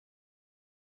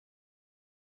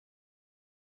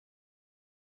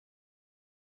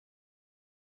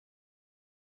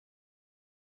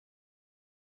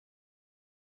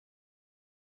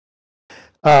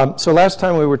So last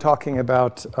time we were talking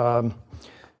about,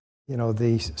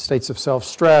 the states of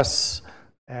self-stress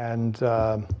and,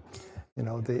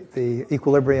 the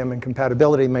equilibrium and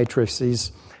compatibility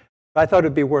matrices. I thought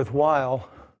it'd be worthwhile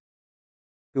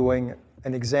doing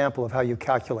an example of how you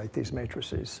calculate these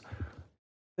matrices.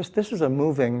 This is a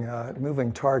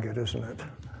moving target, isn't it?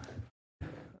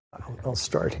 I'll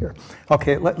start here.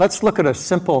 Okay, let's look at a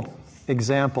simple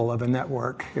example of a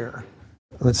network here.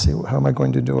 Let's see, how am I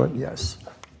going to do it? Yes.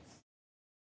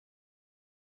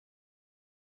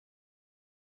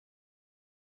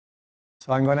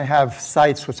 So I'm going to have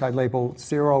sites which I label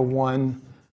 0, 1,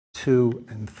 2,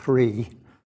 and 3,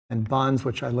 and bonds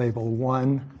which I label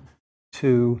 1,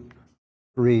 2,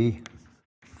 3,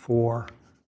 4,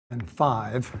 and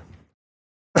 5.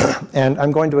 And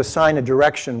I'm going to assign a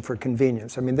direction for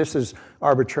convenience. I mean, this is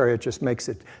arbitrary. It just makes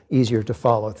it easier to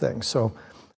follow things. So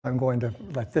I'm going to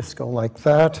let this go like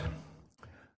that,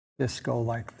 this go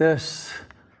like this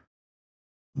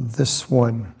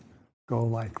one go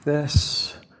like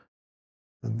this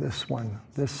one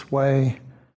this way,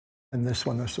 and this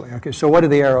one this way. Okay, so what do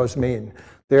the arrows mean?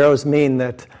 The arrows mean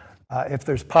that if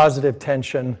there's positive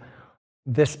tension,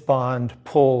 this bond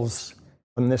pulls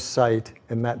on this site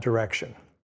in that direction.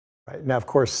 Right? Now, of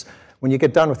course, when you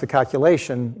get done with the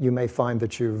calculation, you may find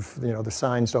that the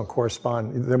signs don't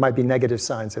correspond. There might be negative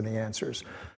signs in the answers.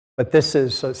 But this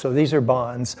is, so these are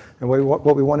bonds. And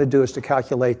what we want to do is to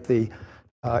calculate the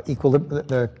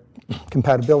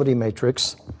compatibility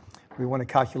matrix. We want to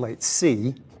calculate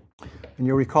C. And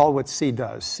you'll recall what C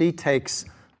does. C takes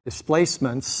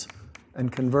displacements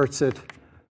and converts it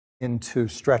into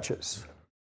stretches.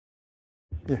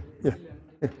 Yeah.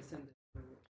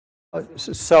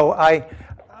 So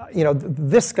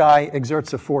this guy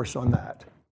exerts a force on that.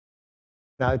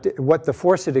 Now, what the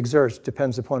force it exerts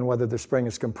depends upon whether the spring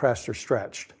is compressed or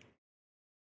stretched,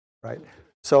 right?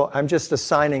 So I'm just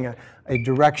assigning a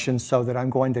direction so that I'm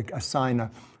going to assign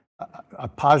a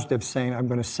positive saying. I'm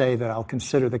going to say that I'll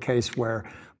consider the case where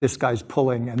this guy's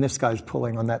pulling and this guy's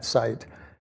pulling on that site.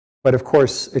 But of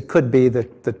course, it could be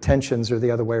that the tensions are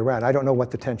the other way around. I don't know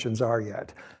what the tensions are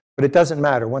yet. But it doesn't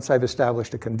matter. Once I've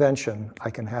established a convention,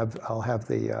 I'll have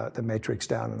the matrix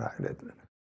down. And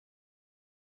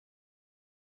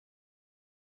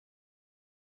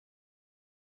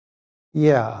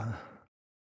yeah.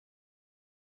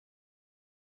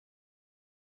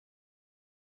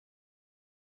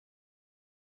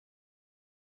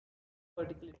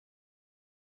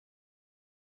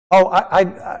 Oh,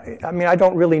 I mean, I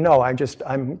don't really know.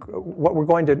 What we're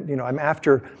going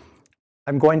to,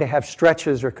 I'm going to have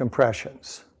stretches or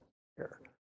compressions here.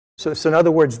 So in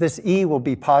other words, this E will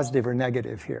be positive or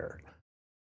negative here.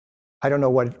 I don't know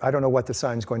what the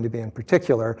sign is going to be in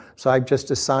particular. So I'm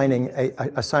just assigning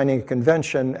a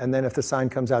convention, and then if the sign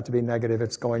comes out to be negative,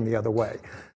 it's going the other way.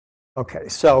 Okay,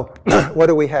 so what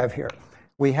do we have here?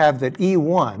 We have that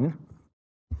E1.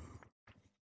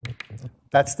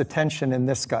 That's the tension in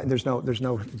this guy. There's no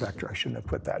vector. I shouldn't have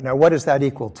put that. Now, what is that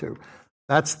equal to?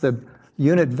 That's the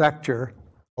unit vector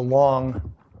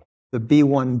along the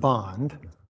B1 bond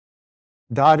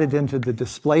dotted into the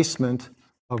displacement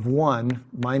of 1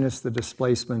 minus the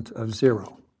displacement of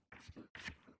 0.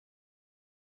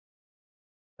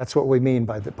 That's what we mean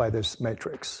by this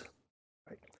matrix.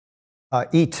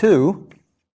 E2,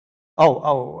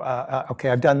 okay,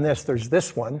 I've done this. There's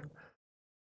this one.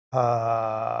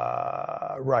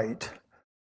 Right.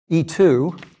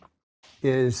 E2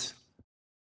 is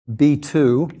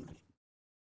B2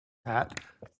 hat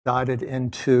dotted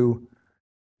into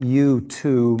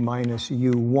U2 minus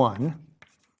U1.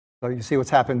 So you see what's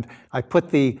happened. I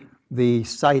put the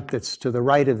site that's to the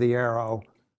right of the arrow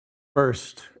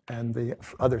first and the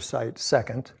other site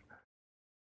second.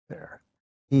 There.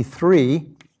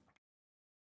 E3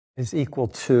 is equal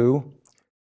to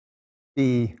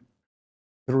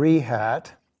B3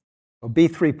 hat. So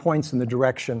B3 points in the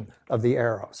direction of the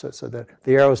arrow. So the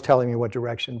arrow is telling me what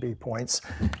direction B points.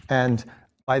 And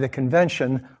by the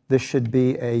convention, this should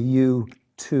be a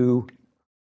U2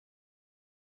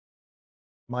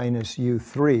 minus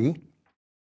U3.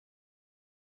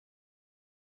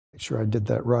 Make sure I did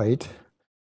that right.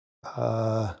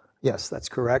 Yes, that's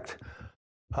correct.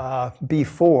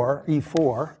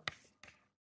 E4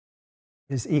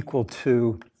 is equal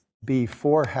to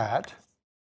B4 hat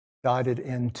dotted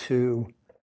into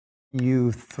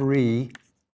U3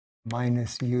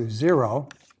 minus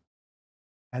U0.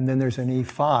 And then there's an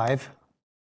E5,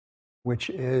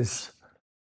 which is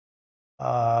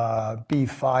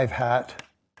B5 hat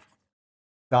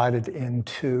dotted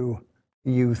into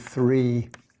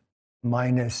U3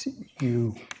 minus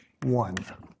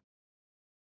U1.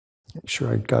 Make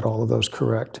sure I got all of those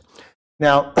correct.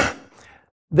 Now,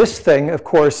 this thing, of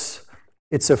course,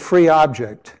 it's a free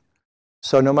object.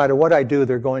 So no matter what I do,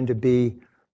 they're going to be,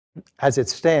 as it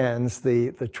stands,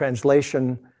 the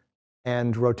translation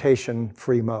and rotation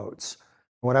free modes.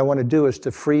 What I want to do is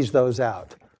to freeze those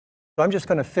out. So I'm just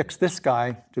going to fix this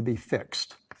guy to be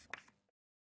fixed.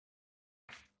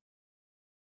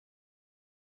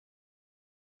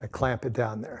 I clamp it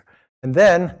down there. And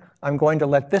then I'm going to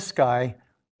let this guy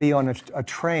be on a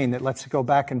train that lets it go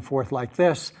back and forth like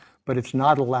this, but it's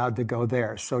not allowed to go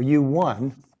there. So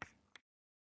U1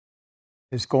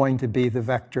 is going to be the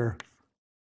vector.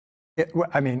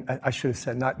 I should have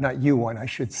said not U1, I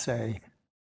should say,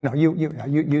 no,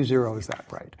 U0 is that,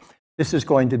 right? This is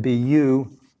going to be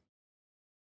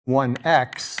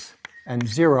U1x and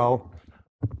 0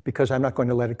 because I'm not going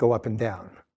to let it go up and down.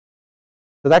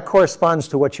 So that corresponds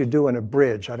to what you do in a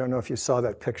bridge. I don't know if you saw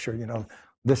that picture, you know,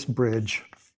 this bridge.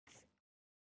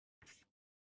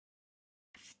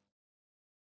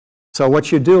 So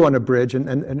what you do on a bridge,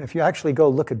 and if you actually go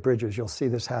look at bridges, you'll see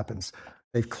this happens.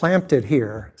 They've clamped it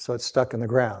here, so it's stuck in the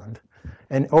ground.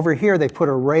 And over here, they put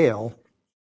a rail,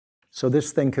 so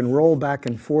this thing can roll back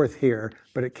and forth here,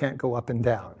 but it can't go up and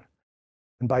down.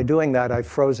 And by doing that, I've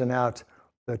frozen out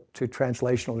the 2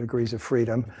 translational degrees of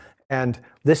freedom. And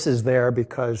this is there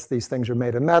because these things are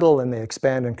made of metal and they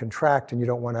expand and contract, and you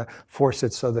don't want to force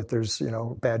it so that there's, you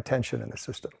know, bad tension in the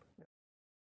system.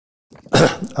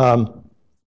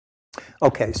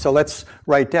 Okay, so let's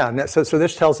write down. So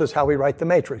this tells us how we write the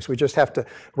matrix. We just have to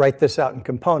write this out in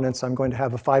components. I'm going to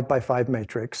have a 5 by 5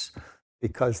 matrix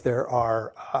because there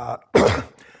are,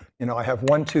 you know, I have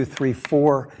 1, 2, 3,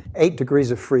 4, 8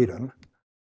 degrees of freedom,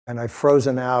 and I've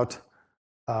frozen out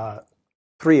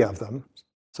 3 of them.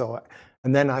 So,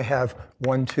 and then I have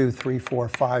 1, 2, 3, 4,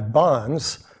 5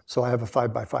 bonds. So I have a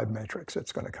 5 by 5 matrix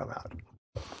that's going to come out.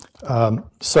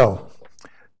 So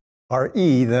our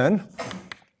E then,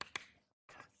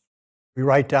 we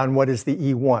write down what is the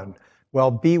E1.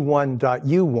 Well,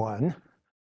 B1.U1,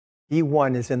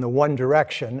 E1 is in the 1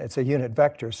 direction. It's a unit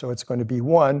vector, so it's going to be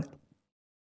 1.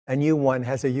 And U1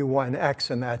 has a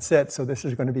U1x, and that's it. So this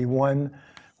is going to be 1,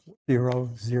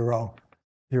 0, 0,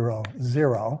 0,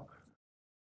 0.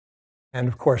 And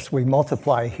of course, we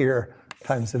multiply here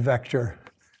times the vector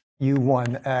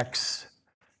U1x,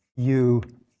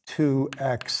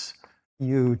 U2x,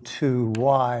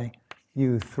 U2y,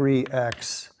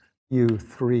 U3x,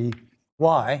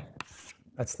 U3y.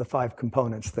 That's the 5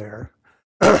 components there.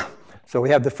 So we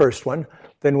have the first one.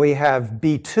 Then we have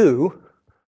B2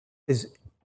 is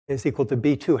equal to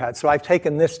B2 hat. So I've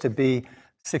taken this to be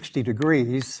 60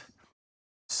 degrees.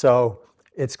 So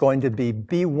it's going to be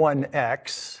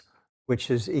B1x,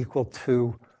 which is equal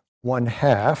to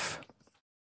 1/2.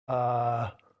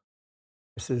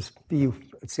 This is B,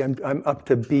 let's see, I'm up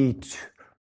to B2.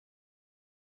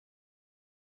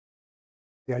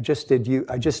 Yeah, I just did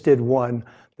 1.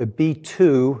 The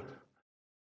B2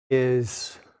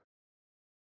 is,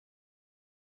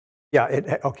 yeah,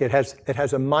 it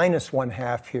has a minus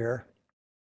 1/2 here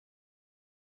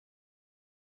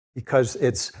because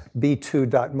it's B2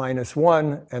 dot minus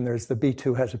 1, and there's the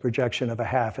B2 has a projection of a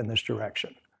 1/2 in this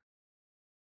direction.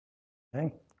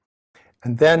 Okay?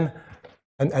 And then,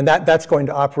 and that's going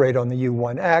to operate on the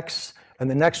U1x, and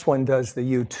the next one does the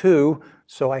U2,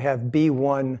 so I have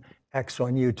B1x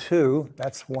on U2,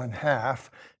 that's 1/2,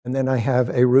 and then I have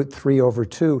a root 3 over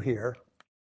 2 here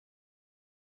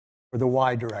for the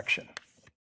y direction.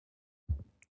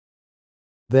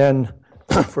 Then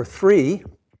for 3,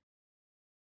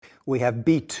 we have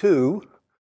B2.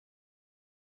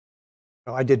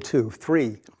 Oh, I did 2,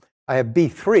 3. I have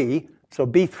B3. So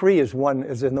B3 is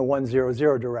in the 1, 0,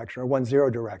 0 direction, or 1, 0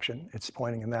 direction. It's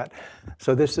pointing in that.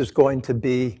 So this is going to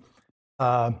be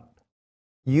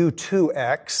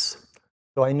U2x.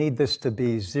 So I need this to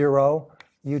be 0.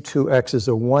 U2x is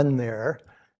a 1 there.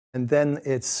 And then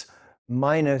it's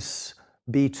minus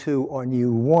B2 on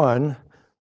U1.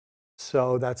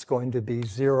 So that's going to be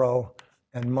 0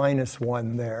 and minus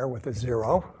 1 there with a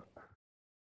 0.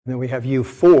 And then we have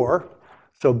U4.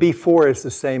 So B4 is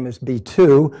the same as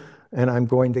B2. And I'm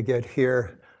going to get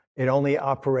here, it only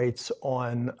operates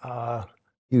on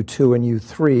U2 and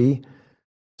U3.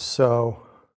 So,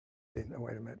 wait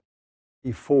a minute,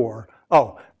 B4.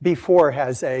 Oh, B4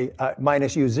 has a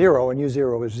minus U0, and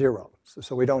U0 is 0.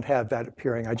 So we don't have that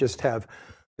appearing. I just have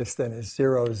this then is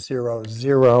 0, 0,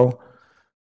 0,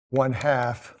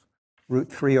 1/2 root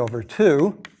 3 over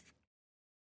 2.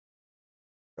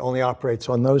 It only operates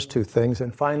on those 2 things.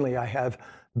 And finally, I have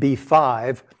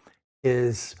B5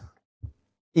 is,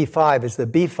 E5 is the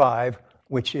B5,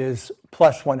 which is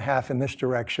plus 1/2 in this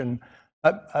direction,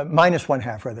 Minus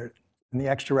 1/2 rather, in the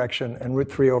x direction, and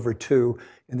 √3/2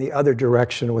 in the other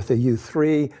direction with a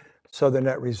u3. So the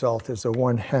net result is a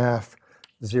 1/2,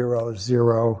 0,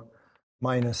 0,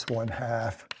 minus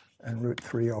 1/2, and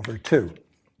 √3/2.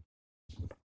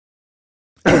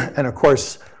 And of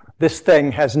course, this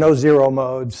thing has no zero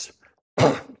modes,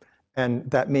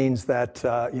 and that means that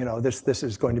this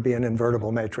is going to be an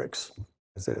invertible matrix,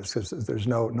 as it is, because there's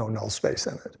no null space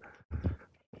in it.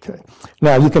 Okay.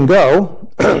 Now you can go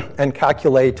and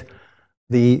calculate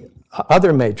the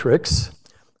other matrix,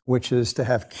 which is to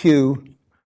have Q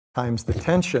times the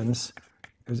tensions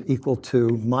is equal to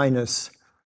minus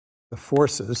the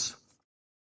forces.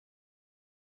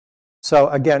 So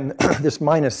again, this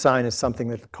minus sign is something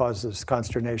that causes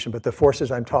consternation, but the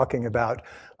forces I'm talking about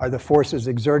are the forces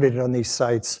exerted on these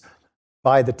sites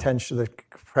by the tension, the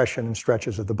compression and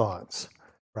stretches of the bonds,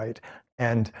 right?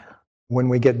 And when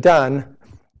we get done,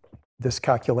 this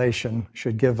calculation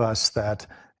should give us that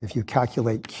if you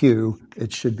calculate Q,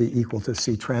 it should be equal to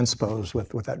C transpose with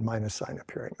that minus sign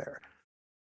appearing there.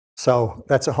 So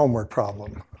that's a homework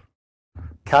problem.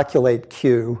 Calculate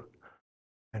Q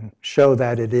and show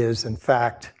that it is, in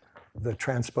fact, the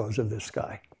transpose of this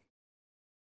guy.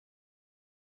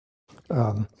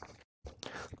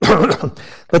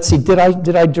 Let's see, did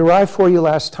I derive for you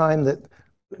last time that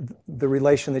the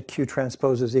relation that Q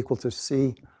transpose is equal to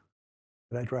C?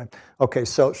 Did I derive? Okay,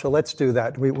 so let's do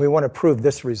that. We want to prove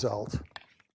this result. So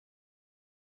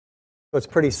it's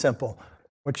pretty simple.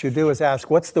 What you do is ask,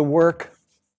 what's the work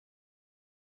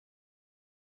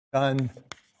done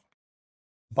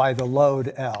by the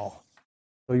load L?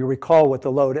 So you recall what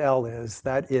the load L is.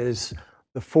 That is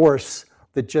the force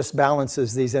that just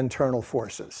balances these internal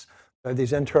forces.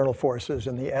 These internal forces,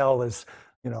 and the L is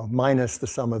minus the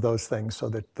sum of those things so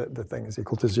that the thing is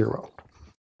equal to 0.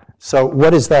 So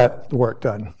what is that work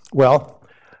done? Well,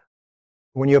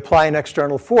 when you apply an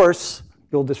external force,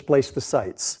 you'll displace the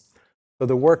sites. So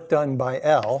the work done by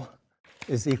L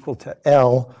is equal to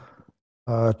L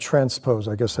transpose.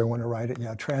 I guess I want to write it.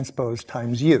 Yeah, transpose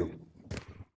times U.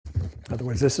 In other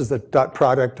words, this is the dot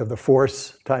product of the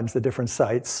force times the different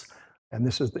sites. And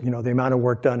this is, the amount of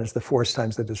work done is the force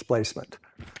times the displacement.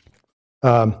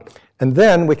 And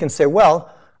then we can say,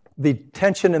 well, the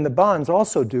tension in the bonds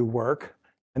also do work,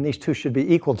 and these two should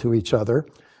be equal to each other.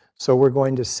 So we're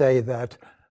going to say that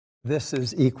this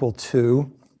is equal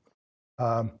to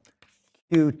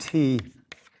QT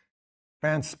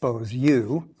transpose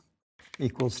U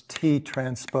equals T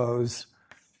transpose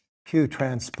Q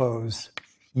transpose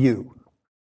U.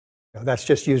 That's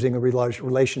just using a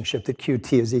relationship that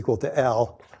QT is equal to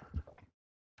L.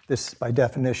 This, by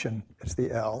definition, is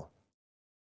the L.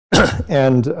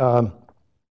 And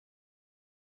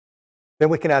then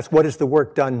we can ask, what is the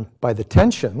work done by the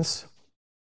tensions?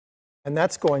 And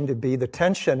that's going to be the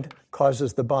tension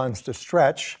causes the bonds to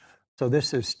stretch. So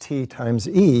this is T times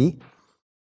E.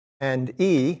 And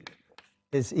E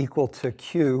is equal to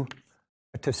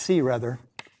C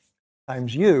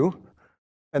times U.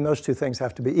 And those two things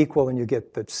have to be equal, and you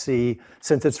get that C,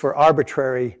 since it's for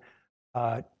arbitrary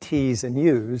T's and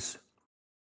U's,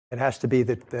 it has to be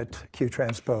that Q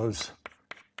transpose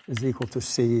is equal to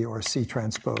C, or C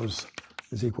transpose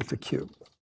is equal to Q.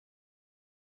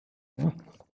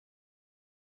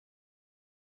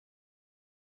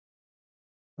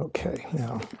 Okay,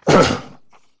 now.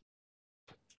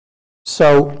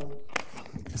 So,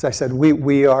 as I said,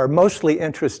 we are mostly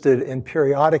interested in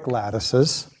periodic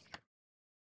lattices.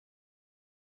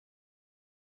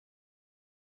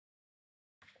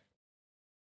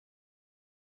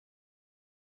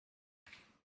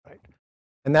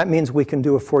 And that means we can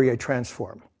do a Fourier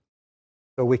transform.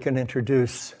 So we can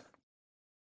introduce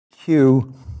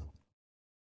Q.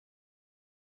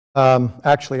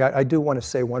 Actually, I do want to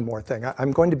say one more thing.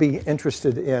 I'm going to be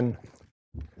interested in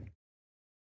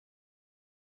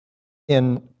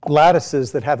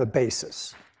lattices that have a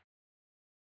basis.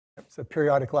 So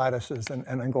periodic lattices, and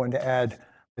I'm going to add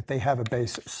that they have a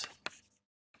basis.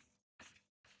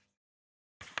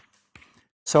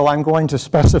 So I'm going to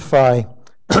specify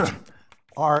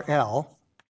RL.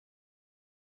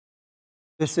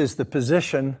 This is the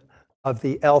position of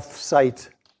the Lth site,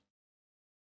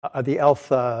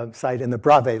 in the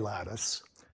Bravais lattice.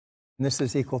 And this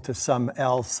is equal to some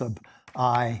L sub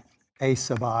I, A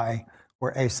sub I,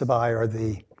 where A sub I are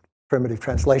the primitive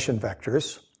translation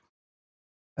vectors.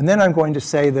 And then I'm going to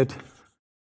say that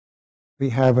we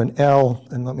have an L,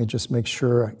 and let me just make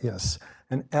sure, yes,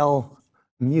 an L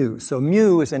mu. So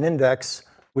mu is an index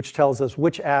which tells us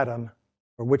which atom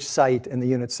or which site in the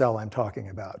unit cell I'm talking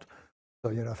about. So,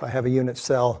 if I have a unit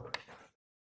cell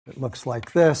that looks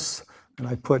like this, and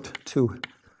I put two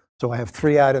So I have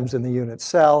 3 atoms in the unit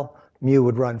cell. Mu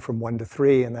would run from 1 to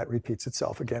 3, and that repeats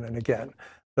itself again and again.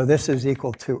 So this is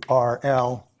equal to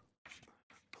RL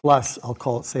plus, I'll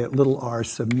call it, say it, little r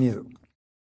sub mu.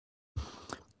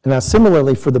 Now,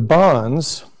 similarly, for the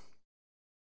bonds,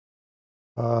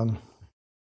 I'm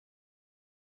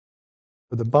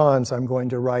going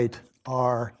to write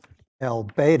RL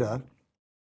beta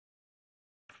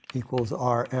equals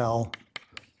RL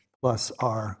plus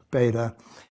R beta.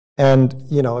 And,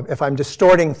 you know, if I'm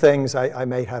distorting things, I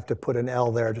may have to put an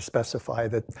L there to specify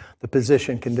that the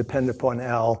position can depend upon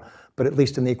L, but at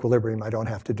least in the equilibrium, I don't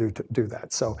have to do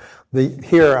that. So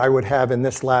here I would have, in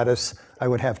this lattice, I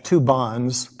would have 2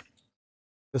 bonds,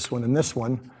 this one and this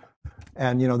one.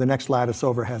 And, you know, the next lattice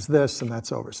over has this, and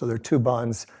that's over. So there are 2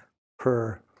 bonds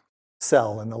per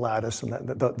cell in the lattice, and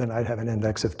then I'd have an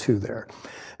index of 2 there.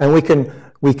 And we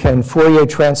can Fourier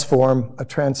transform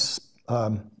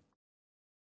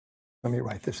let me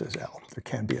write this as L. There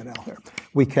can be an L here.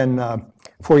 We can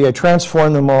Fourier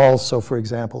transform them all. So, for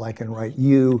example, I can write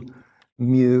U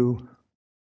mu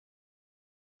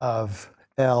of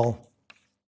L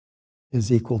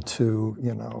is equal to,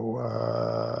 you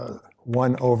know,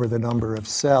 1 over the number of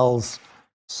cells,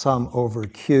 sum over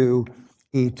Q,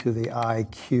 e to the I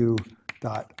Q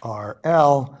dot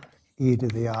RL, e to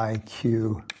the I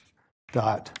Q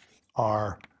dot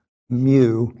R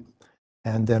mu,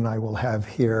 and then I will have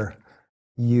here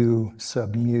U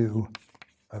sub mu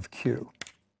of Q,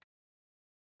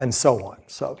 and so on.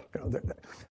 So, you know,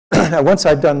 now once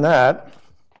I've done that,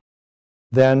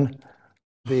 then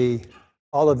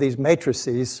all of these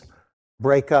matrices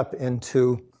break up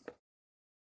into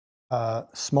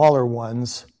smaller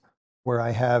ones where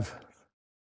I have,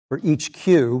 for each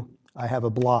Q, I have a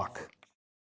block.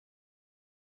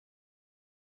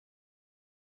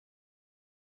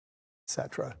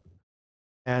 Etc.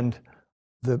 And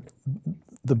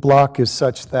the block is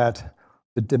such that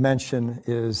the dimension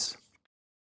is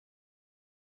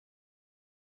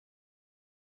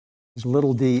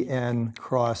little d n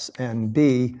cross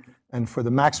nb, and for the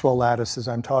Maxwell lattices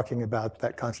I'm talking about,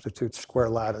 that constitutes square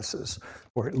lattices,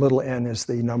 where little n is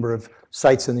the number of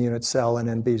sites in the unit cell and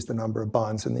nb is the number of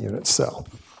bonds in the unit cell.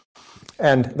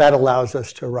 And that allows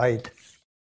us to write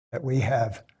that we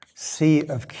have C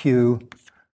of Q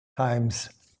times,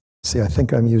 see, I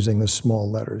think I'm using the small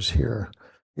letters here.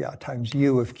 Yeah, times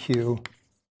U of Q,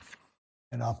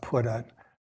 and I'll put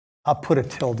a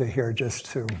tilde here just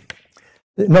to,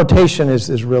 notation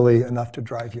is really enough to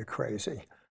drive you crazy.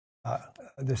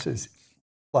 This is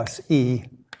plus E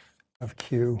of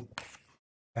Q,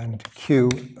 and Q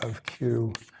of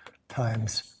Q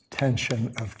times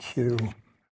tension of Q,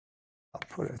 I'll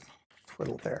put a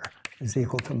twiddle there, is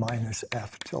equal to minus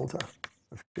F tilde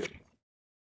of Q.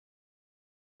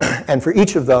 And for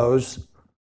each of those,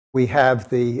 we have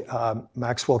the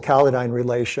Maxwell-Callodine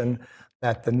relation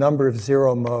that the number of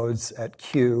zero modes at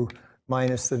Q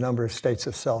minus the number of states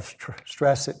of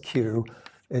self-stress at Q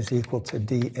is equal to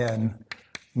dn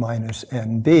minus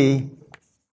nb,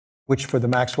 which for the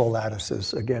Maxwell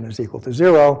lattices, again, is equal to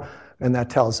 0. And that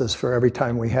tells us for every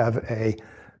time we have a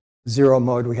zero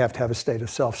mode, we have to have a state of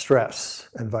self-stress,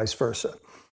 and vice versa.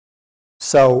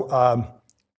 So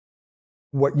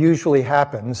what usually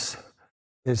happens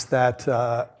is that,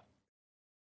 let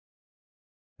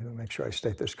me make sure I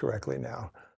state this correctly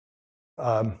now.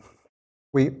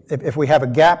 If we have a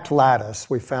gapped lattice,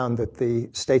 we found that the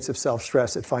states of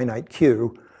self-stress at finite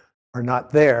Q are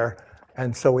not there,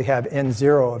 and so we have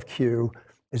N0 of Q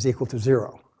is equal to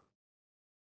 0.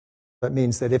 That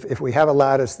means that if we have a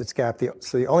lattice that's gapped,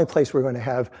 so the only place we're going to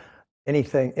have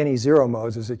any zero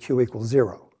modes is at Q equals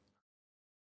 0.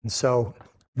 And so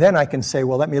then I can say,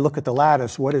 well, let me look at the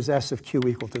lattice. What is S of Q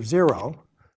equal to 0?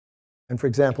 And for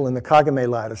example, in the Kagame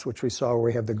lattice, which we saw where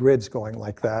we have the grids going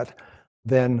like that,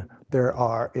 then there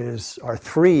are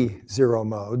 3 zero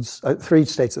modes, 3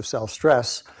 states of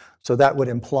self-stress. So that would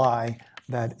imply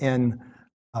that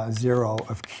N0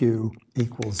 of Q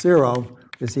equals 0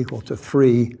 is equal to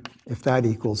 3 if that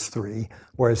equals 3.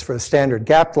 Whereas for a standard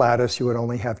gapped lattice, you would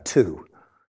only have 2.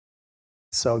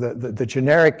 So the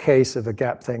generic case of a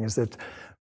gap thing is that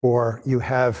or you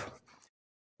have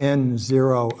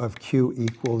N0 of Q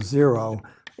equals 0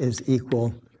 is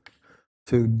equal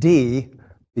to D,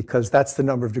 because that's the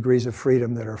number of degrees of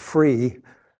freedom that are free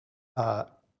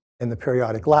in the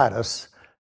periodic lattice.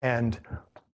 And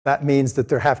that means that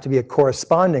there have to be a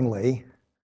correspondingly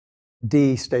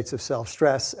D states of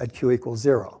self-stress at Q equals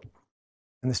 0.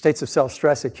 And the states of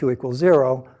self-stress at Q equals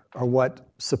 0 are what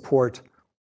support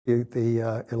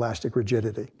the elastic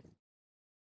rigidity.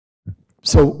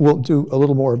 So we'll do a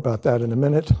little more about that in a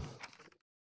minute.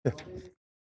 Yeah.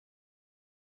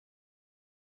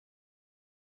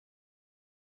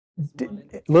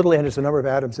 little n is the number of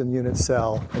atoms in the unit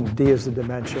cell, and d is the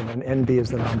dimension, and nb is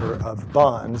the number of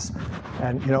bonds.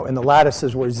 And in the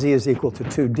lattices where z is equal to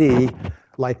 2d,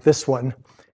 like this one,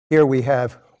 here we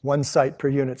have one site per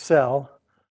unit cell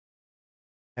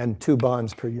and 2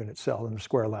 bonds per unit cell in the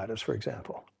square lattice, for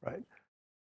example, right?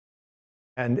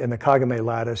 And in the Kagame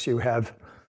lattice, you have,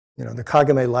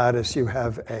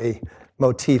 a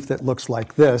motif that looks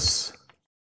like this.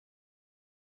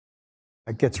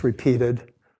 It gets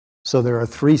repeated. So there are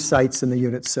 3 sites in the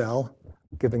unit cell,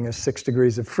 giving us 6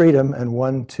 degrees of freedom, and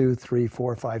 1, 2, 3,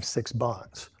 4, 5, 6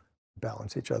 bonds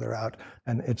balance each other out.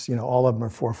 And it's, all of them are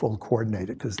fourfold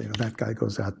coordinated because, that guy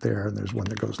goes out there, and there's one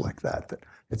that goes like that, that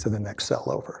it's in the next cell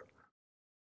over.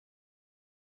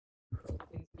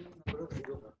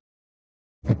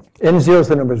 N0 is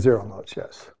the number of 0 modes,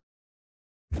 yes.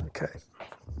 Okay.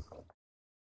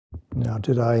 Now,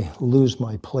 did I lose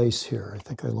my place here? I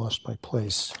think I lost my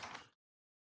place.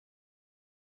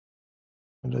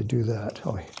 How did I do that?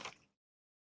 Oh, here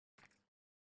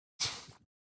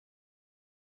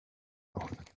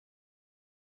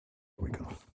we go.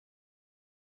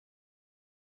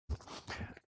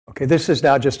 Okay, this is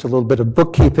now just a little bit of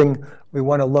bookkeeping. We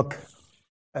want to look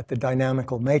at the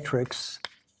dynamical matrix.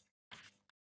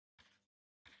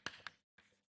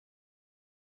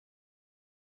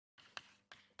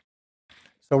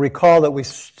 So recall that we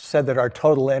said that our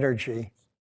total energy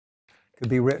could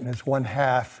be written as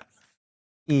 1/2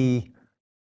 E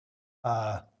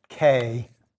K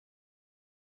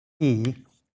E,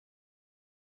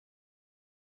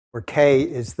 where K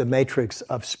is the matrix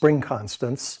of spring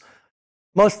constants.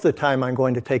 Most of the time, I'm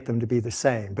going to take them to be the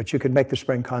same, but you could make the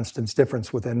spring constants difference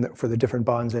for the different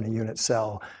bonds in a unit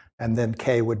cell, and then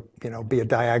K would be a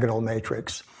diagonal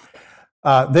matrix.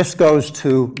 This goes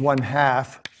to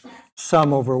 1/2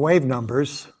 sum over wave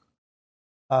numbers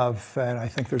of, and I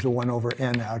think there's a 1 over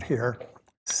n out here,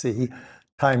 C,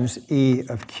 times E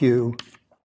of Q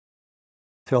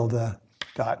tilde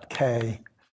dot K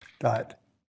dot,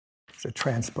 it's a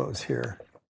transpose here,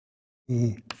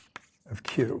 E of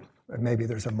Q. And maybe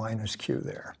there's a minus Q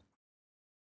there.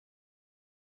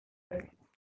 Okay.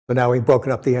 So now we've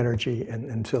broken up the energy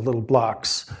into little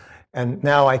blocks. And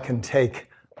now I can take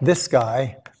this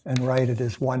guy and write it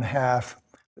as 1/2.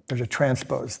 There's a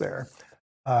transpose there.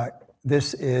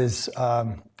 This is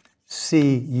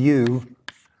Cu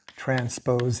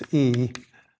transpose E,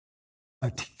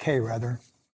 K rather,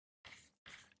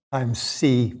 times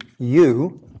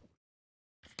Cu,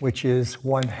 which is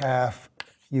 1/2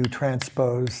 U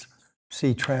transpose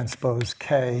C transpose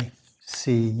K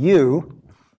Cu.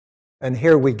 And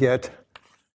here we get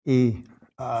E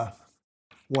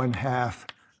 1/2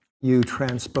 U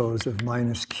transpose of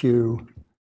minus Q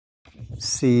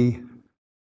C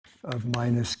of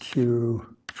minus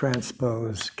Q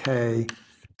transpose K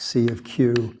C of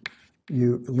Q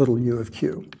U, little u of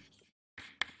Q.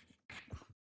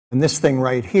 And this thing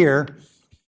right here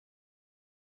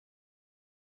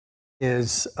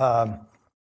is,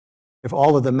 if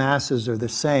all of the masses are the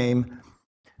same,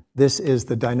 this is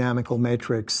the dynamical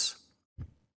matrix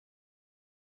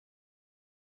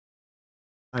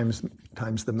times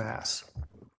the mass.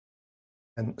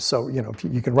 And so,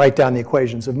 you can write down the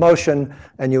equations of motion,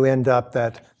 and you end up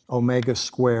that omega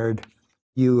squared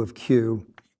u of Q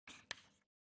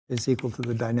is equal to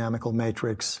the dynamical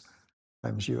matrix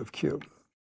times u of Q,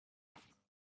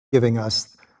 giving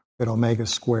us that omega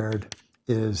squared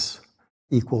is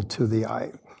equal to the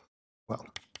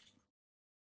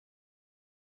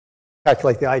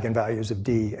calculate the eigenvalues of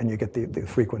D, and you get the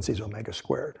frequencies omega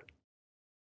squared.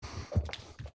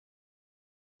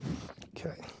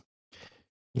 Okay.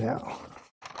 Now,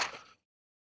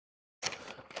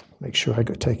 make sure I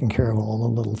got taken care of all the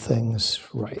little things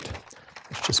right.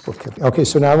 It's just bookkeeping. Okay,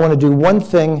 so now I want to do one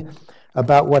thing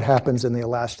about what happens in the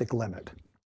elastic limit.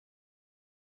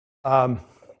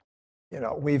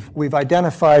 We've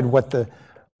identified what the,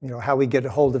 how we get a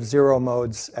hold of 0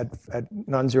 modes at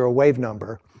non-zero wave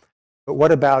number, but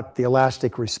what about the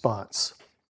elastic response?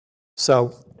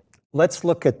 So let's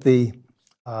look at the,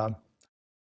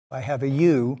 I have a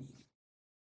U,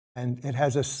 and it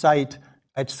has a site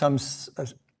at some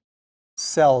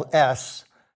cell S,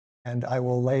 and I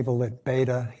will label it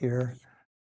beta here,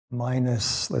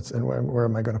 minus, and where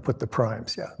am I going to put the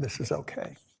primes? Yeah, this is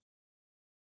okay.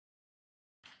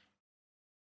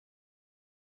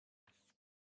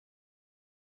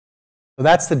 So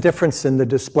that's the difference in the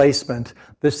displacement.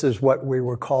 This is what we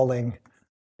were calling,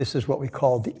 this is what we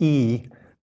called E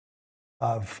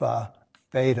of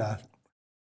beta,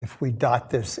 if we dot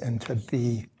this into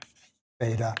B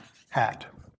beta hat.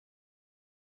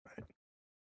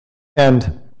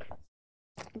 And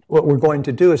what we're going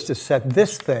to do is to set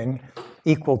this thing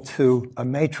equal to a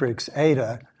matrix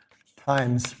eta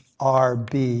times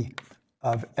RB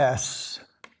of S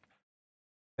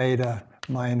beta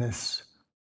minus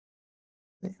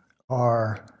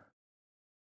R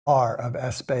of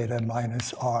S beta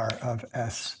minus R of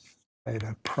S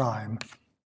beta prime.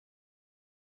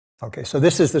 Okay, so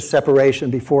this is the separation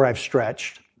before I've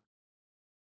stretched.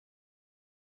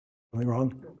 Something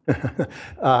wrong?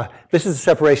 This is the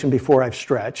separation before I've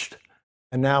stretched.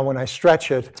 And now when I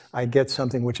stretch it, I get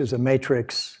something which is a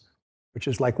matrix, which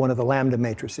is like one of the lambda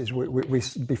matrices.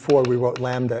 Before we wrote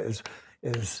lambda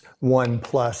is 1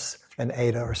 plus an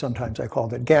eta, or sometimes I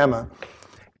called it gamma.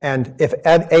 And if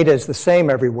eta is the same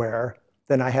everywhere,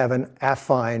 then I have an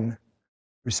affine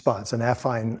response, an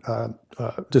affine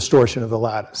distortion of the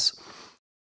lattice.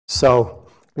 So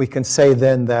we can say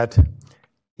then that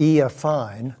E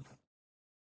affine,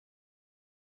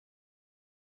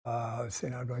 let's see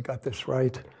now, do I got this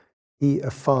right? E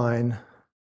affine,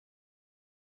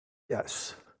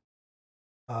 yes.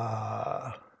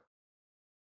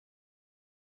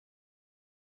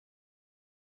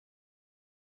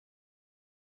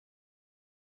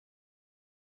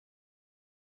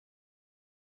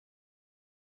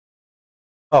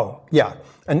 Oh, yeah.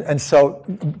 And so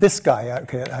this guy,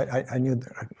 okay, I knew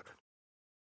that.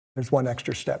 There's one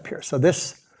extra step here. So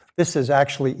this is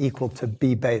actually equal to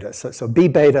B beta. So B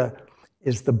beta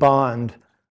is the bond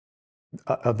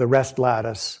of the rest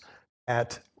lattice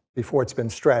before it's been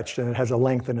stretched, and it has a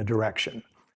length and a direction.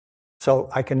 So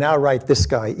I can now write this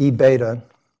guy, E beta,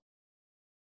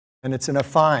 and it's an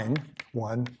affine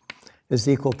one, is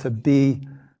equal to B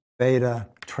beta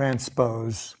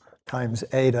transpose times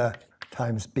eta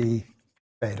times B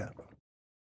beta.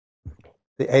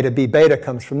 The A to B beta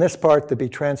comes from this part, the B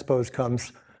transpose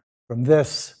comes from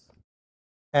this,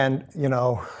 and you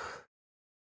know,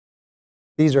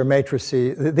 these are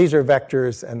matrices, these are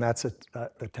vectors, and that's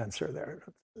the tensor there.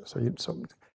 So you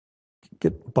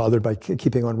get bothered by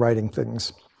keeping on writing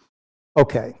things.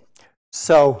 Okay,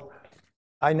 so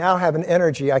I now have an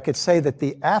energy. I could say that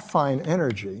the affine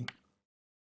energy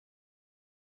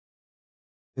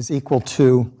is equal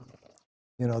to,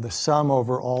 you know, the sum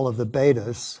over all of the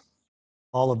betas,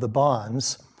 all of the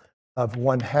bonds, of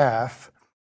 1/2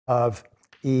 of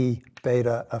E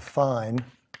beta affine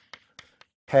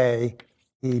K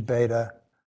E beta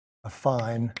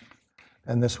affine,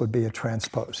 and this would be a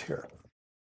transpose here.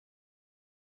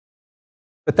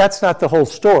 But that's not the whole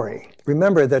story.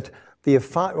 Remember that the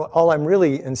affine, all I'm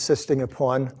really insisting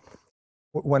upon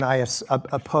when I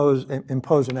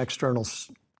impose an external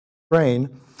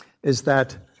strain is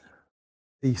that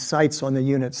the sites on the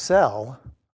unit cell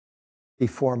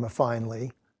deform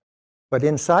affinely, but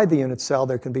inside the unit cell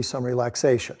there can be some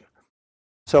relaxation.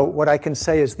 So what I can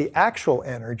say is the actual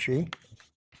energy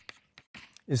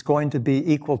is going to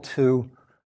be equal to,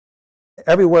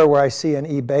 everywhere where I see an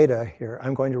E beta here,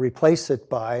 I'm going to replace it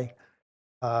by,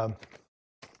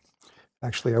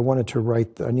 actually I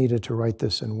needed to write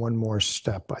this in one more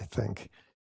step, I think.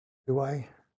 Do I?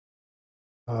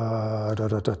 No,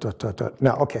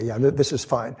 okay, yeah, this is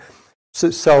fine.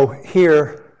 So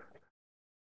here,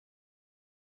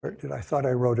 I thought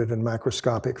I wrote it in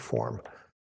macroscopic form.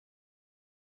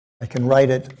 I can write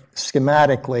it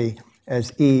schematically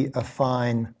as E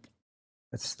affine,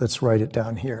 let's write it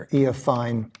down here, E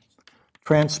affine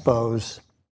transpose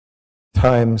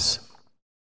times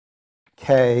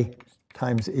K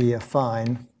times E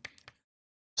affine.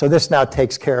 So this now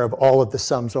takes care of all of the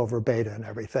sums over beta and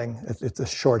everything. It's a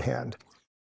shorthand.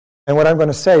 And what I'm going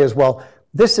to say is, well,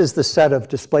 this is the set of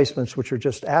displacements which are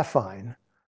just affine,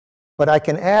 but I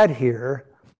can add here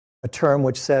a term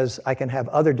which says I can have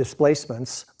other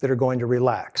displacements that are going to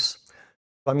relax.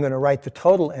 So I'm going to write the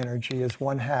total energy as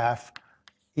 1/2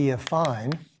 E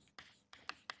affine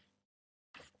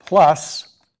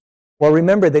plus, well,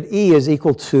 remember that E is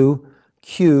equal to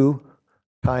Q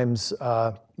times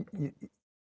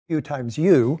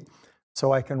U,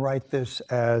 so I can write this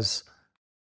as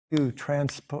Q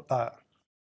transpose,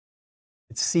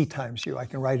 it's C times U. I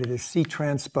can write it as C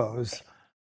transpose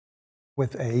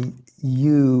with a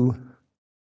U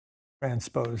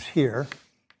transpose here.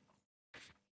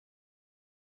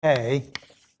 A,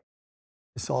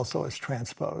 this also is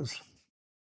transpose.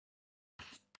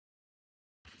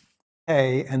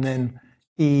 A, and then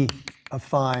E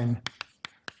affine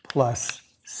plus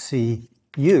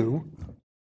CU.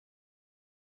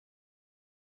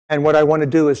 And what I want to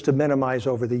do is to minimize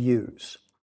over the U's.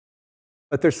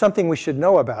 But there's something we should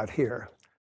know about here.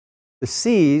 The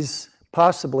C's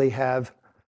possibly have,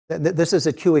 this is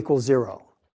at Q equals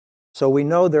 0. So we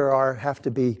know there have to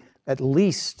be at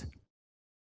least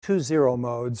two zero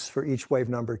modes for each wave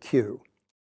number q.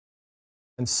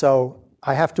 And so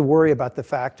I have to worry about the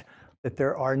fact that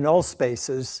there are null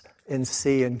spaces in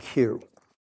C and Q.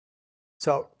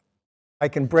 So I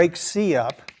can break C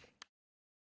up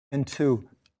into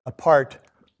a part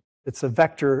that's a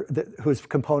vector whose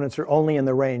components are only in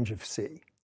the range of C,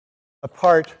 a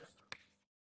part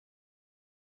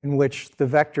in which the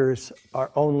vectors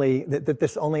are only, that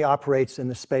this only operates in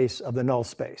the space of the null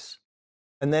space.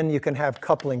 And then you can have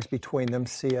couplings between them,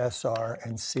 CSR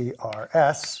and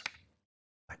CRS,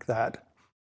 like that.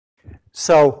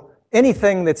 So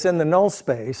anything that's in the null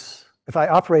space, if I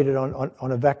operated on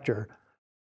a vector,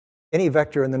 any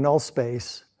vector in the null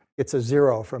space gets a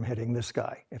 0 from hitting this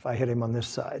guy, if I hit him on this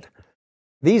side.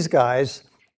 These guys,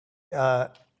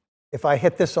 if I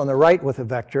hit this on the right with a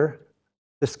vector,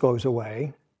 this goes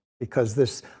away, because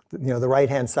this, the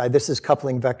right-hand side, this is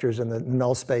coupling vectors in the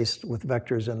null space with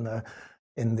vectors in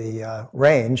the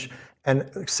range.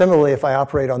 And similarly, if I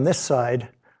operate on this side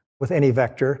with any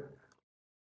vector,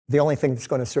 the only thing that's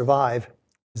going to survive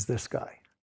is this guy.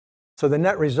 So the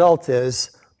net result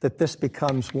is that this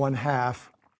becomes 1/2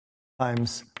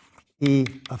 times E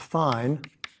affine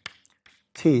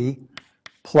T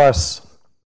plus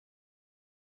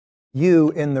U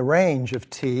in the range of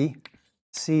T,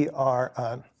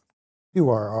 QRR.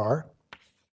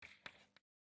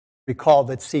 Recall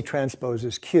that C transpose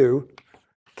is Q,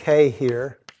 K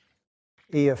here,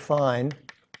 E affine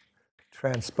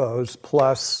transpose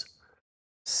plus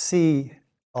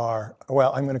CR,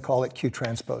 well, I'm going to call it Q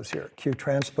transpose here, Q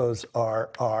transpose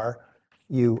RR,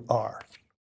 UR.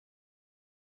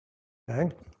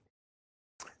 Okay?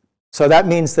 So that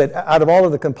means that out of all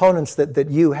of the components that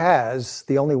U has,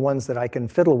 the only ones that I can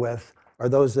fiddle with are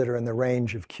those that are in the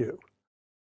range of Q.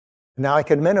 Now I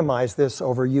can minimize this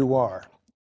over UR.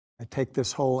 I take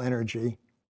this whole energy,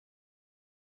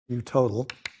 U total,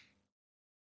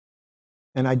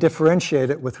 and I differentiate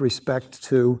it with respect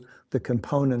to the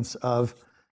components of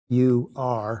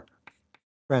UR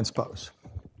transpose.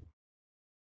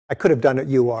 I could have done it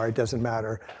UR, it doesn't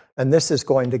matter. And this is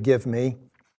going to give me,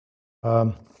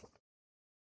 make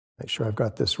sure I've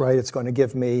got this right, it's going to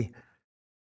give me,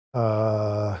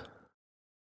 the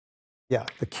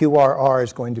QRR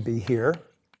is going to be here,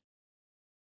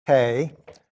 K,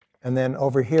 and then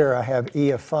over here I have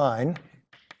E affine,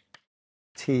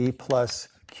 T plus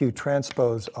Q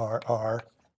transpose RR,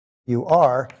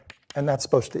 UR, and that's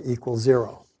supposed to equal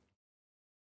 0.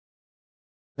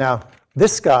 Now,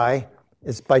 this guy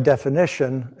is by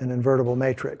definition an invertible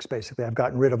matrix, basically. I've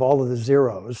gotten rid of all of the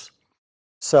zeros.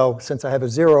 So since I have a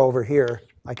 0 over here,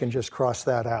 I can just cross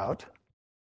that out.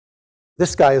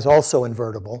 This guy is also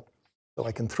invertible, so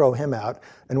I can throw him out,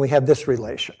 and we have this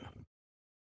relation.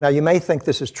 Now, you may think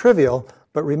this is trivial,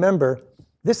 but remember,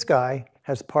 this guy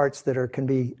has parts that can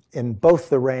be in both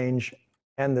the range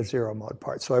and the 0 mode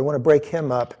part. So I want to break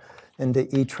him up into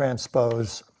E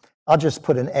transpose. I'll just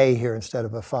put an A here instead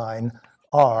of a fine,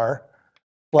 R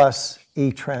plus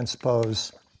E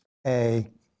transpose A.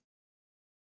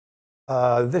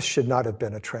 This should not have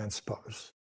been a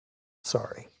transpose.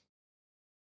 Sorry.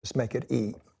 Just make it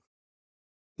E.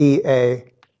 EA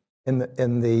in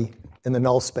the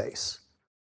null space.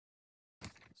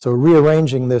 So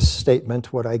rearranging this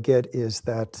statement, what I get is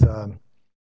that, let's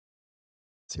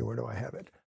see, where do I have it?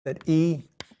 That E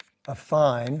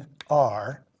affine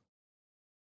R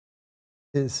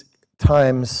is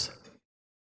times,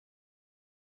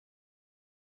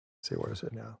 let's see, what is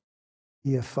it now?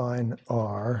 E affine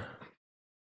R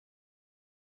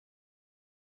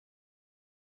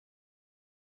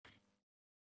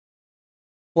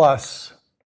plus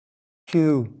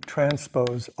Q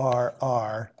transpose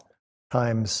RR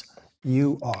times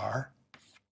UR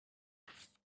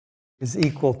is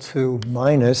equal to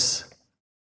minus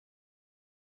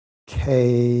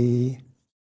KRR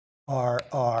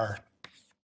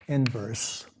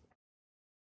inverse.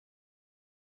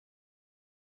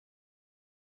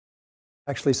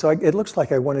 Actually, so it looks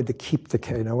like I wanted to keep the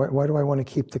K. Now, why do I want to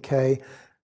keep the K?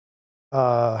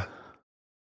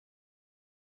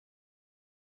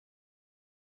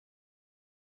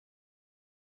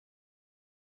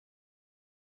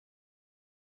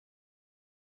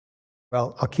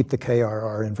 Well, I'll keep the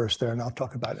KRR inverse there, and I'll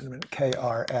talk about it in a minute.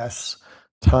 KRS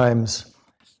times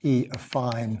E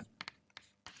affine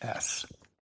S.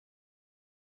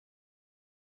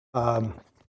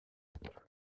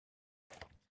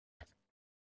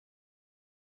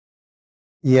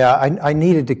 Yeah, I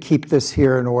needed to keep this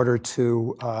here in order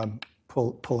to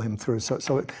pull him through.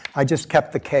 So I just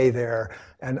kept the K there,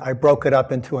 and I broke it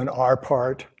up into an R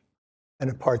part and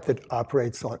a part that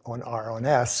operates on R on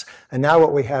S. And now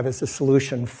what we have is a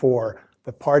solution for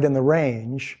the part in the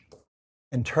range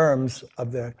in terms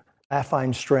of the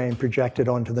affine strain projected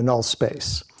onto the null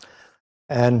space.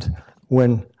 And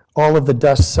when all of the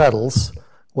dust settles,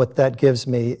 what that gives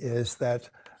me is that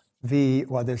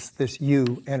this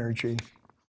U energy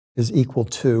is equal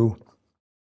to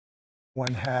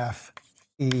 1/2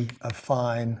 E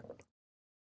affine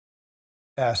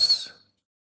S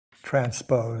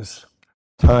transpose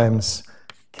times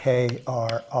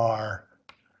KRR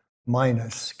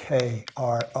minus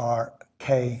KRR,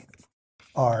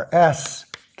 KRS,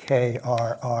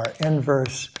 KRR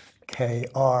inverse,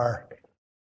 KRS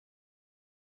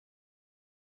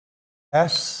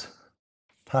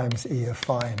times E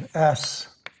affine S.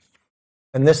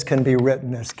 And this can be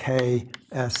written as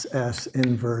KSS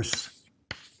inverse.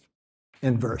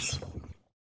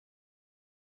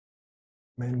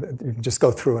 I mean, you can just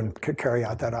go through and carry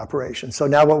out that operation. So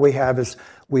now what we have is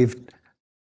we've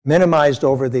minimized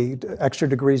over the extra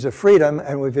degrees of freedom,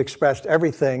 and we've expressed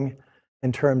everything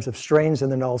in terms of strains in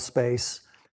the null space.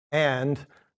 And,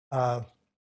 right,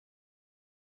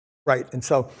 and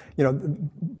so, you know,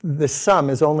 the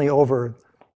sum is only over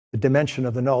the dimension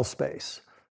of the null space.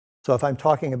 So if I'm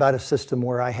talking about a system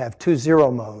where I have 2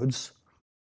 zero modes,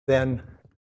 then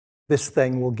this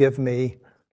thing will give me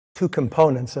 2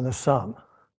 components in a sum.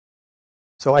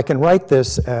 So I can write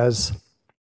this as,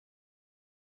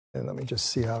 and let me just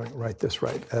see how I write this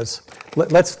right, as,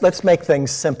 let's make things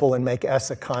simple and make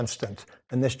S a constant,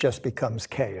 and this just becomes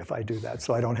K if I do that.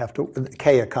 So I don't have to,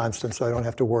 K a constant, so I don't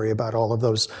have to worry about all of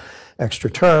those extra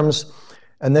terms.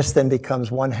 And this then becomes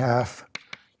 1/2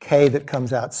 K that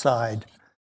comes outside,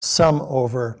 sum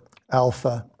over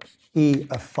alpha E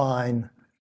affine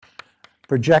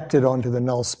projected onto the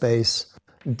null space,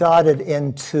 dotted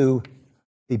into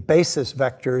the basis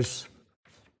vectors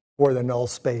for the null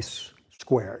space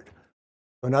squared.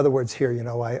 So in other words, here, you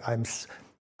know, I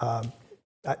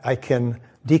can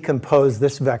decompose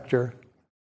this vector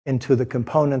into the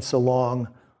components along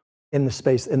in the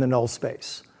space, in the null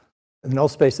space. The null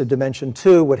space of dimension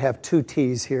 2 would have 2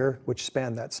 T's here, which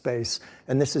span that space,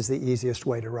 and this is the easiest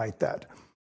way to write that.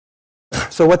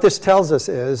 So what this tells us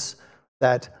is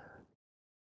that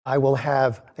I will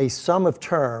have a sum of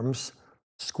terms,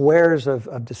 squares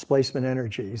of displacement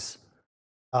energies,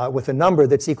 with a number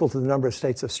that's equal to the number of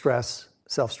states of stress,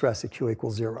 self-stress at Q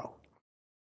equals 0.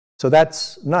 So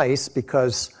that's nice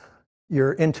because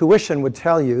your intuition would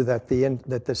tell you that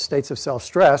the states of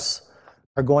self-stress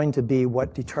are going to be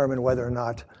what determine whether or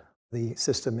not the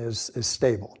system is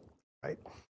stable, right?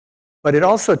 But it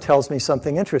also tells me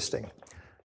something interesting.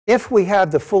 If we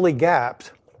have the fully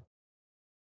gapped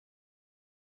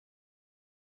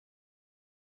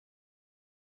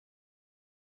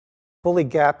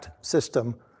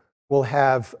system, will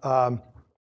have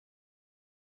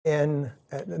n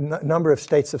number of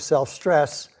states of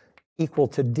self-stress equal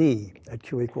to D at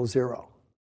Q equals 0.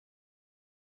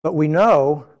 But we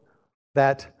know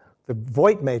that the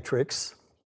Voigt matrix,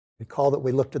 recall that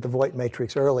we looked at the Voigt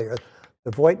matrix earlier,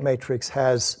 the Voigt matrix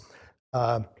has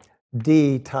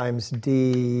D times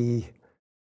D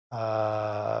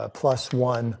plus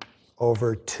 1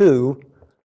 over 2,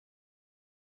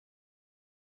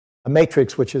 a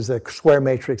matrix which is a square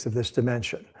matrix of this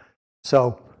dimension.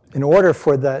 So in order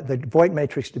for the Voigt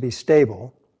matrix to be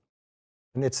stable,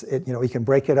 and you know, you can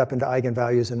break it up into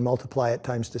eigenvalues and multiply it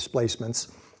times displacements,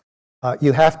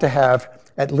 you have to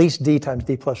have at least D times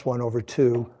D plus 1 over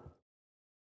 2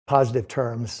 positive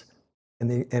terms in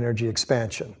the energy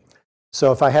expansion.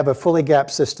 So if I have a fully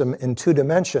gapped system in 2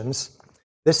 dimensions,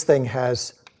 this thing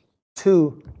has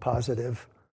 2 positive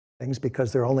things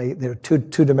because there are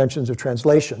two dimensions of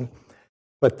translation,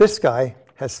 but this guy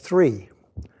has 3.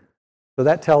 So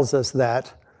that tells us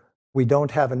that we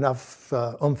don't have enough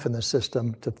oomph in the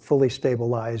system to fully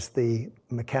stabilize the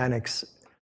mechanics,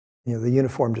 you know, the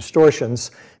uniform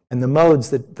distortions, and the modes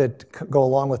that go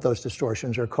along with those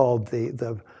distortions are called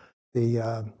the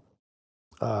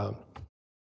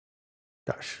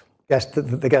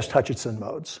Guest-Hutchinson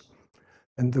modes.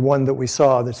 And the one that we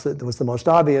saw that was the most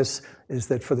obvious is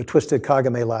that for the twisted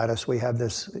Kagame lattice, we have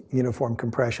this uniform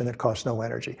compression that costs no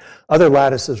energy. Other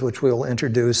lattices, which we'll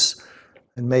introduce,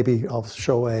 and maybe I'll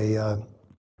show a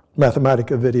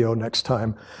Mathematica video next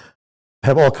time,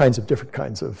 have all kinds of different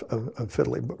kinds of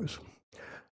fiddly moves.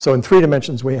 So in 3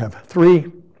 dimensions, we have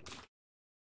 3.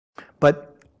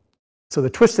 But so the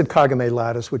twisted Kagame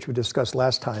lattice, which we discussed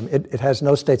last time, it has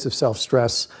no states of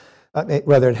self-stress.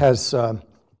 Rather,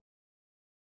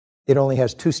 it only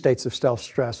has 2 states of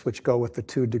self-stress, which go with the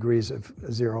 2 degrees of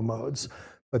 0 modes.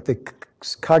 But the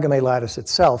Kagame lattice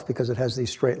itself, because it has these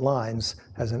straight lines,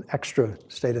 has an extra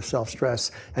state of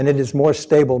self-stress, and it is more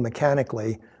stable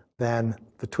mechanically than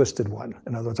the twisted one.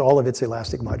 In other words, all of its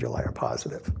elastic moduli are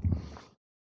positive.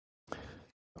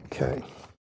 Okay.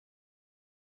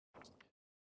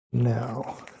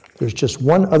 Now, there's just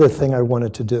one other thing I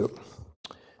wanted to do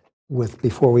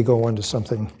before we go on to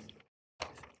something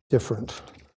different.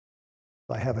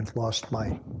 I haven't lost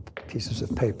my pieces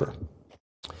of paper.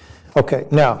 Okay,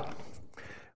 now,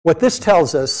 what this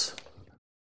tells us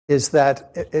is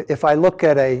that if I look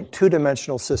at a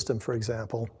two-dimensional system, for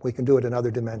example, we can do it in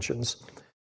other dimensions,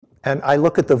 and I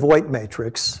look at the Voigt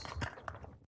matrix,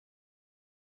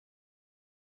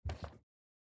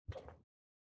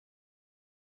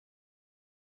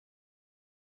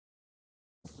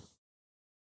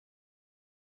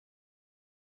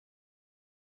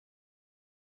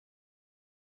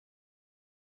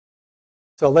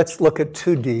 so let's look at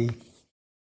 2D.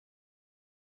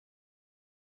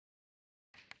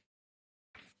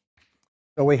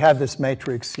 So we have this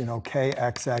matrix,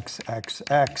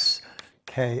 KXXXX,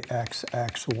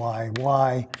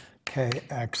 KXXYY,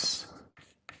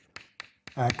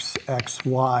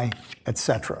 KXXXY,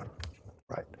 etc.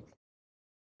 Right?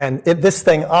 And this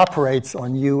thing operates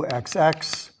on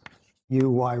UXX,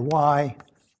 UYY,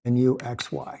 and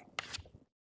UXY.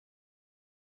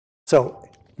 So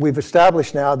we've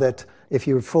established now that if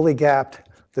you're fully gapped,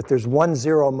 that there's one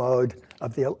zero mode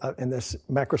of in this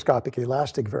macroscopic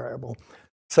elastic variable.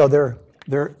 So there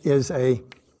is a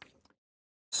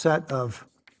set of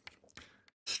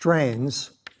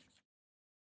strains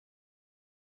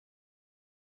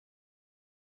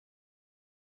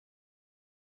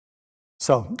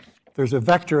so there's a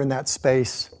vector in that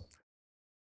space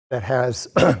that has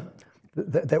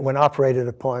that when operated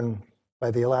upon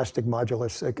by the elastic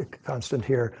modulus constant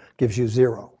here gives you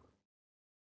 0.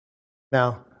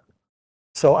 Now,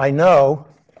 so I know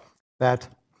that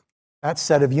that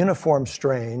set of uniform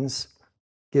strains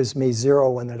gives me 0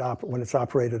 when it's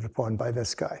operated upon by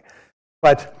this guy.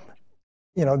 But,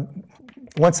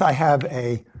 once I have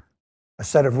a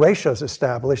set of ratios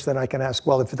established, then I can ask,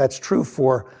 well, if that's true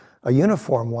for a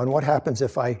uniform one, what happens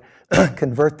if I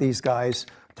convert these guys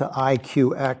to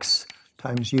IQX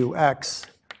times UX,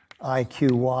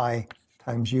 IQY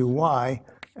times UY,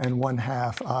 and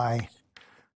 1/2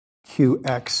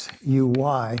 IQX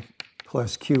UY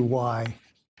plus QY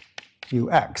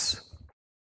UX.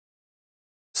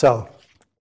 So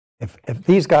if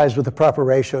these guys with the proper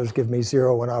ratios give me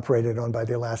 0 when operated on by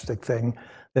the elastic thing,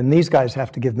 then these guys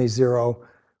have to give me 0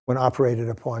 when operated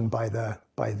upon by the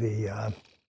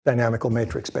dynamical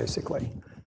matrix, basically.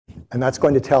 And that's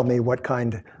going to tell me what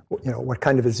kind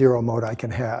of a 0 mode I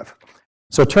can have.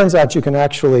 So it turns out you can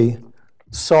actually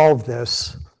solve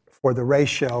this for the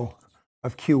ratio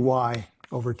of QY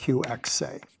over QX,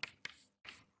 say.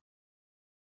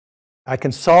 I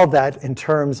can solve that in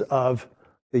terms of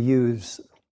the U's,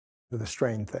 the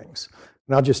strain things.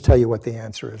 And I'll just tell you what the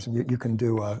answer is, and you can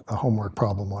do a homework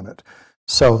problem on it.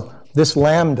 So this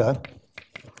lambda,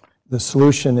 the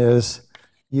solution is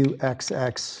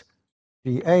UXXGH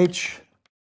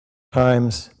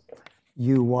times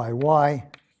UYYGH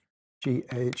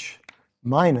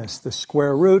minus the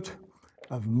square root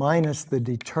of minus the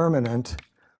determinant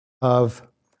of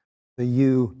the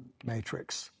U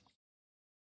matrix,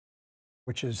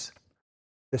 which is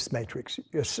this matrix,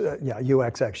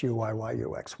 UXX, UYY,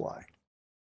 UXY.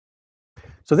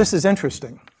 So this is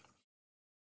interesting.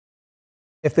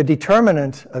 If the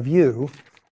determinant of U,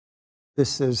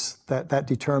 that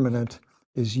determinant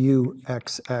is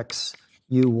UXX,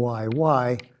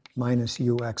 UYY minus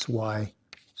UXY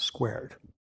squared,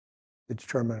 the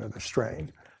determinant of the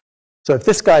strain. So if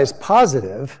this guy is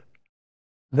positive,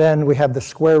 then we have the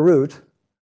square root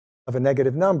of a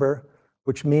negative number,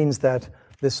 which means that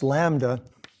this lambda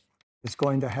is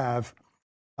going to have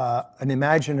an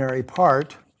imaginary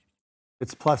part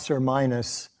that's plus or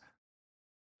minus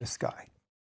this guy.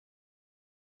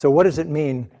 So what does it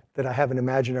mean that I have an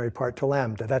imaginary part to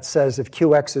lambda? That says if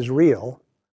QX is real,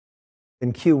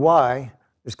 then QY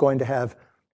is going to have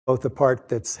both a part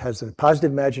that has a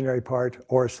positive imaginary part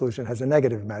or a solution that has a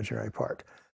negative imaginary part.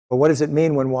 But what does it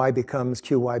mean when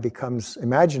QY becomes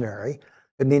imaginary?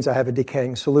 It means I have a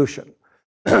decaying solution.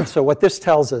 So what this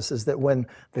tells us is that when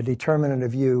the determinant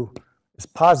of U is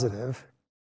positive,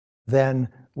 then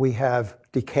we have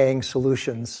decaying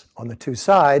solutions on the two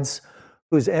sides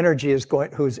whose energy is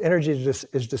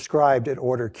described at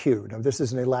order Q. Now this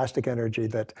is an elastic energy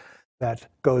that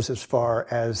goes as far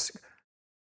as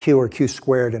Q or Q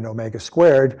squared and omega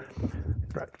squared.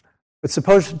 Right. But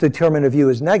suppose the determinant of U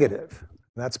is negative.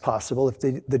 That's possible. If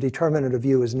the determinant of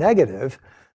U is negative,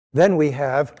 then we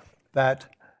have that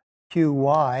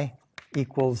QY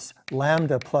equals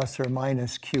lambda plus or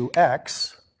minus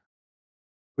QX,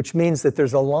 which means that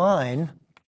there's a line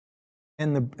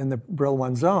in the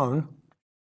Brillouin zone,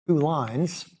 2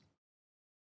 lines,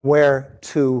 where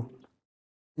to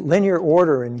linear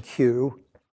order in Q,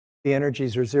 the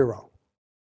energies are 0.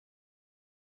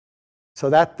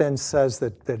 So that then says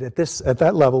that at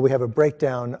that level we have a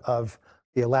breakdown of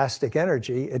the elastic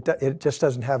energy. It just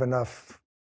doesn't have enough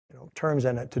terms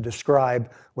in it to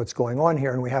describe what's going on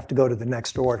here, and we have to go to the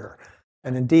next order.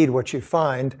 And indeed, what you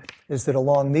find is that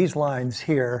along these lines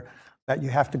here, that you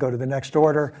have to go to the next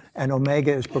order, and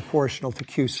omega is proportional to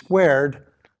Q squared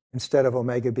instead of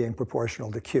omega being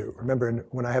proportional to Q. Remember,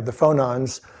 when I have the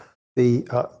phonons, the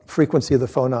frequency of the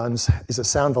phonons is a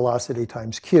sound velocity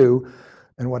times Q,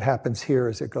 and what happens here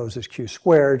is it goes as Q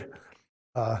squared.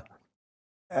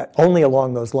 Only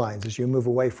along those lines. As you move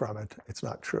away from it, it's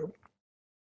not true.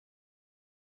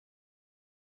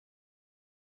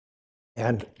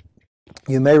 And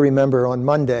you may remember on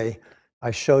Monday,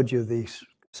 I showed you the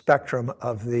spectrum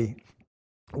of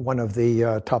one of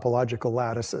the topological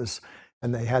lattices,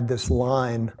 and they had this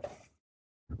line.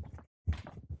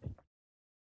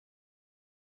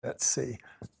 Let's see.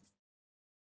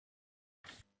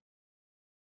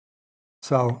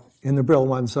 So in the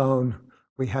Brillouin zone,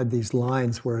 we had these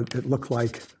lines where it looked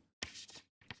like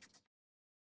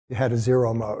you had a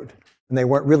 0 mode. And they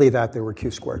weren't really that, they were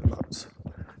Q squared modes.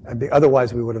 And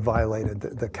otherwise, we would have violated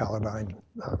the Caledine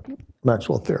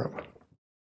Maxwell theorem.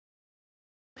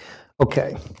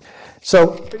 Okay,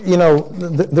 so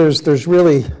there's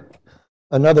really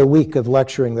another week of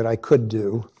lecturing that I could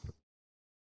do,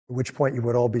 at which point you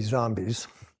would all be zombies.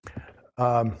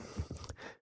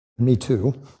 Me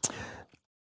too.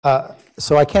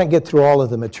 So I can't get through all of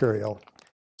the material.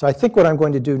 So I think what I'm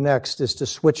going to do next is to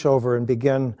switch over and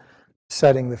begin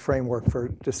setting the framework for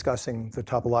discussing the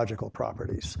topological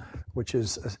properties, which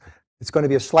is, it's going to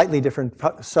be a slightly different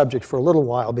subject for a little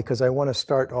while because I want to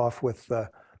start off with the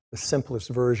simplest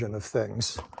version of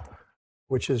things,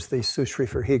 which is the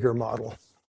Suschrieffer-Heeger model.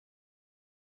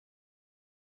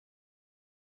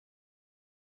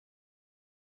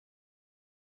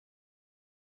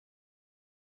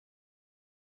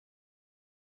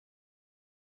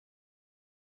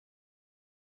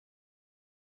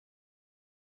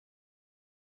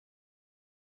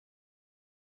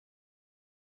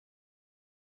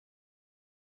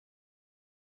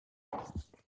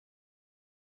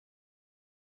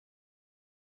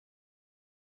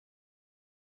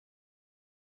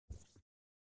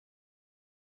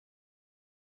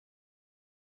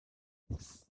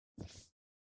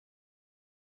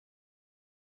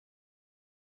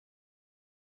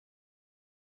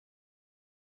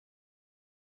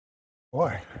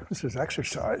 Boy, this is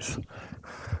exercise.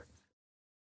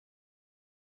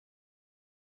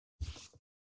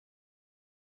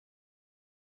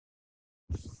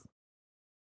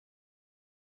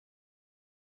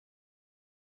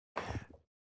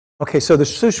 Okay, so the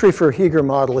Suschrieffer-Heeger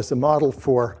model is a model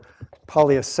for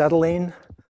polyacetylene,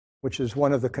 which is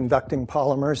one of the conducting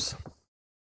polymers.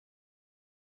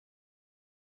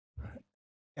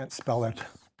 Can't spell it.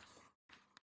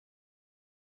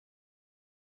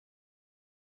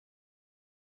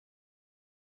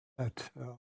 But,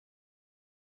 I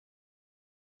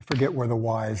forget where the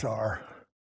Y's are.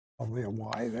 Probably a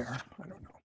Y there. I don't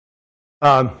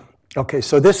know. Okay,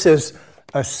 so this is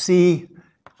a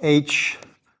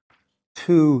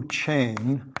CH2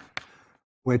 chain,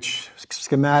 which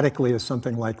schematically is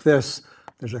something like this.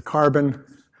 There's a carbon,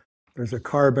 there's a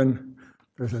carbon,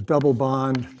 there's a double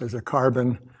bond, there's a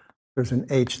carbon, there's an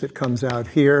H that comes out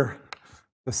here,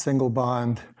 a single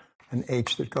bond, an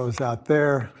H that goes out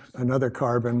there, another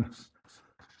carbon,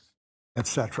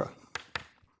 etc.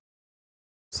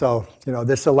 So,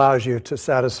 this allows you to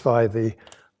satisfy the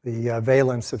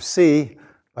valence of C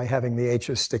by having the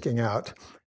H's sticking out.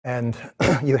 And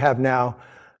you have now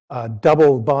a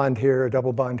double bond here,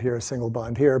 a single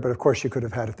bond here, but of course you could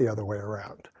have had it the other way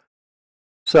around.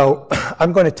 So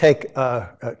I'm going to take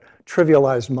a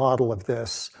trivialized model of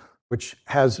this, which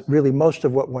has really most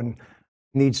of what one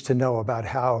needs to know about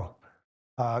how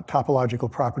topological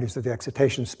properties of the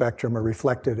excitation spectrum are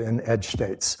reflected in edge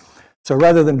states. So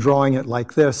rather than drawing it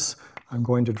like this, I'm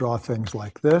going to draw things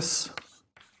like this.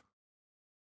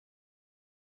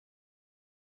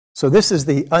 So this is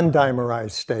the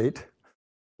undimerized state,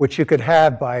 which you could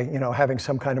have by having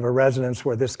some kind of a resonance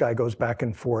where this guy goes back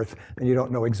and forth, and you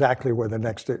don't know exactly where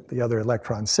the other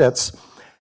electron sits.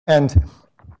 And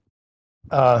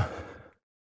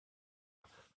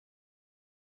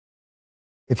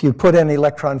if you put in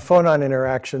electron-phonon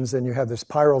interactions, then you have this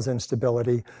Peierls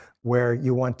instability where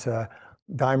you want to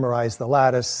dimerize the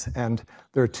lattice, and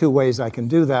there are two ways I can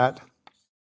do that.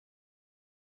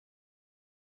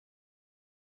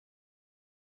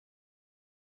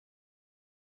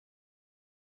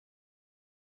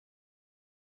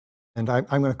 And I'm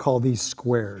going to call these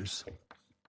squares.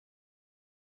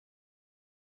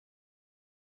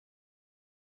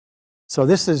 So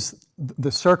this is,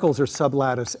 the circles are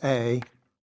sublattice A,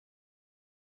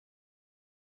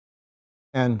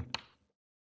 and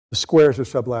the squares are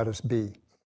sublattice B.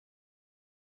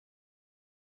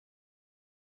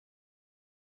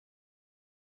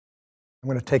 I'm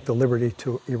going to take the liberty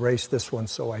to erase this one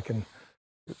so I can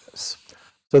do this.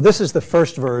 So this is the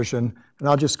first version, and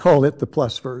I'll just call it the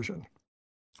plus version.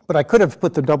 But I could have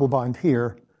put the double bond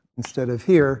here instead of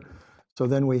here, so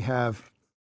then we have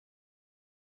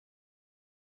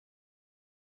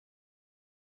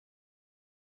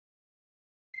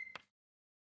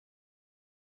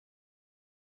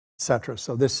etc.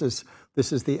 So this is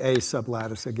the A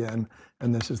sublattice again,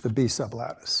 and this is the B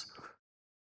sublattice.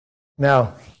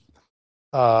 Now,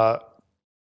 by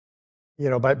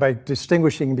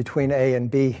distinguishing between A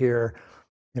and B here,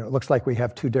 it looks like we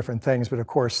have two different things, but of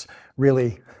course,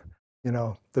 really,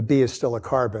 the B is still a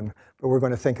carbon, but we're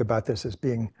going to think about this as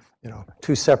being,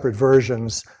 two separate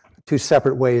versions, two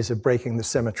separate ways of breaking the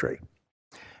symmetry.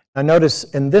 Now notice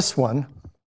in this one,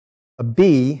 a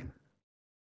B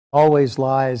always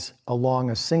lies along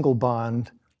a single bond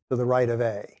to the right of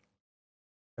A.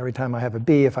 Every time I have a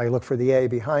B, if I look for the A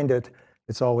behind it,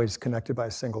 it's always connected by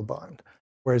a single bond.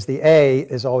 Whereas the A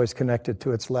is always connected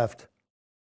to its left,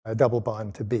 a double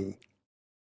bond to B.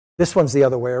 This one's the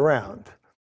other way around.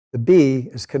 The B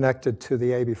is connected to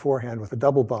the A beforehand with a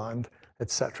double bond,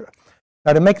 etc.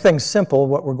 Now to make things simple,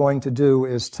 what we're going to do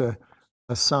is to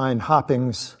assign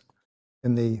hoppings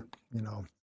in the,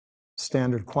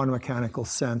 standard quantum mechanical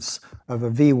sense of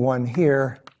a V1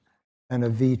 here and a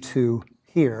V2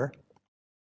 here.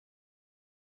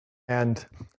 And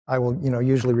I will,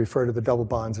 usually refer to the double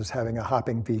bonds as having a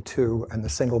hopping V2 and the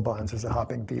single bonds as a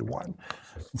hopping V1.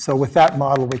 And so with that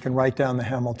model, we can write down the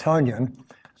Hamiltonian,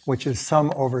 which is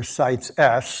sum over sites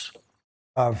S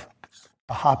of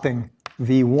a hopping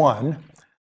V1,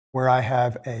 where I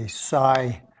have a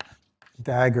psi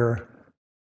dagger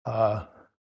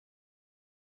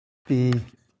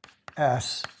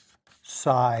Bs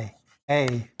psi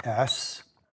As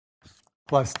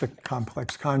plus the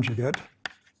complex conjugate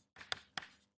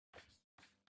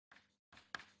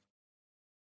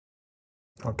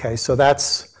Okay, so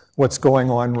that's what's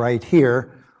going on right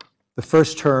here. The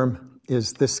first term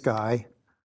is this guy.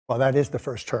 Well, that is the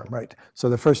first term, right? So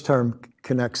the first term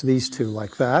connects these two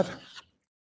like that.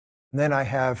 And then I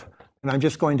have, and I'm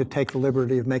just going to take the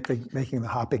liberty of making the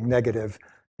hopping negative.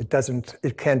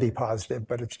 It can be positive,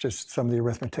 but it's just some of the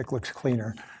arithmetic looks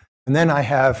cleaner. And then I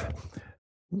have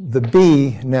the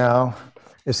B now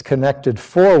is connected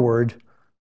forward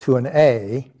to an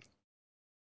A.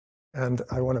 And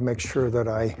I want to make sure that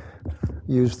I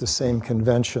use the same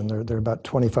convention. There are about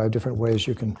 25 different ways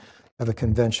you can have a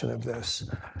convention of this.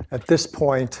 At this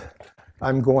point,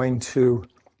 I'm going to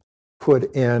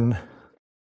put in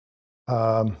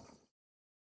the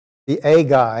A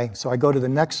guy. So I go to the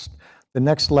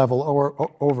next level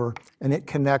over, and it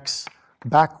connects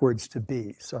backwards to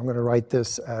B. So I'm going to write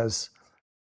this as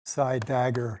psi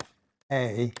dagger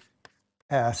A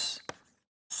S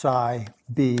psi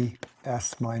B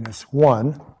S minus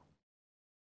 1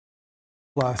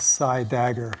 plus psi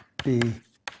dagger B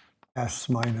S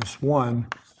minus 1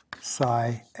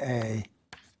 psi A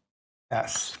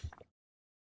S.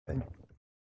 Okay.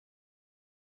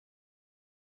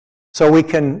 So we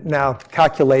can now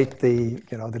calculate the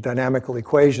dynamical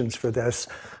equations for this.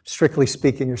 Strictly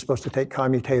speaking, you're supposed to take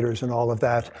commutators and all of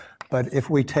that. But if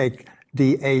we take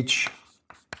dH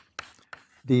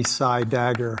d psi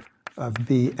dagger of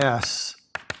Bs,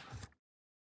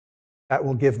 that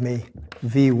will give me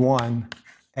V1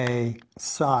 A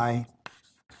psi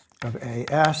of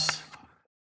As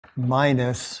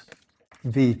minus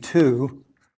V2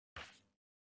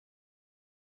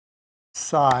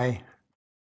 psi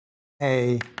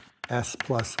A S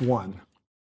plus 1,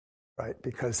 right?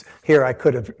 Because here I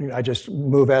could have, I just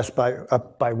move S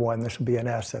up by 1. This would be an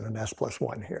S and an S plus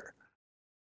 1 here.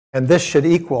 And this should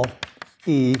equal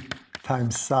E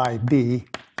times psi B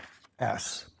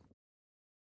S.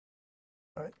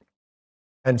 Right?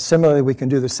 And similarly, we can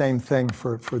do the same thing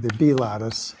for the B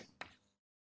lattice.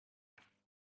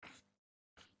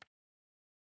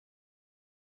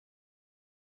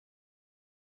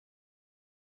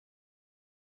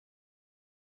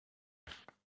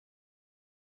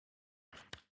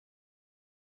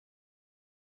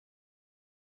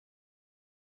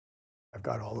 I've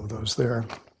got all of those there.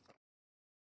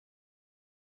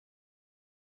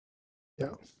 Yeah.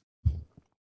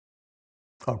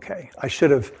 Okay, I should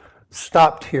have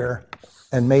stopped here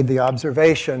and made the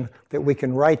observation that we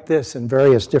can write this in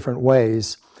various different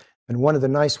ways. And one of the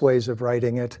nice ways of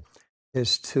writing it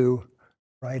is to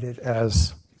write it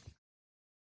as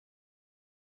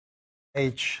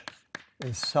H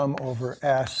is sum over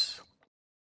S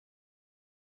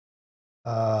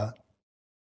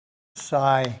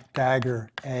psi dagger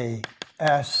A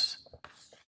S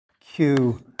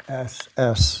Q S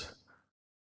S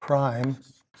prime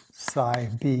psi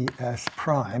B S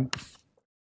prime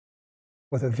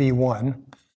with a V1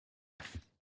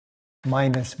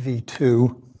 minus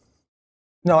V2.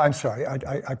 No, I'm sorry,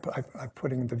 I'm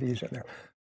putting the V's in there.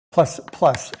 Plus a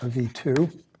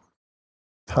V2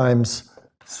 times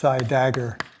psi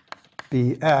dagger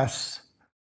BS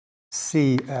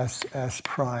CSS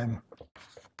prime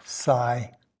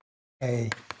psi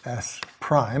AS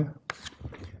prime,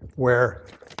 where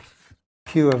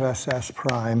Q of SS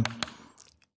prime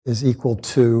is equal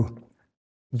to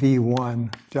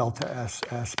V1 delta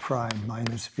SS prime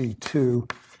minus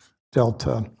V2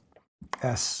 delta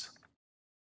S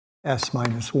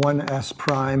minus 1 S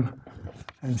prime,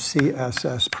 and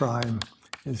CSS prime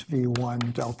is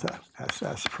V1 delta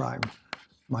SS prime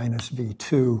minus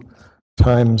V2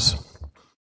 times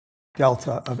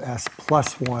delta of S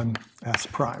plus 1 S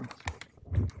prime.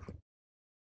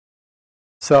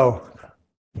 So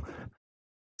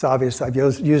it's obvious I've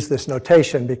used this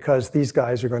notation because these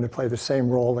guys are going to play the same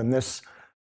role in this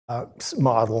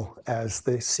model as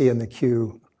the C and the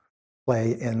Q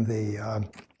play in the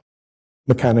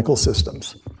mechanical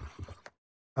systems.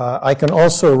 I can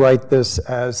also write this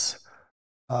as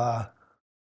 1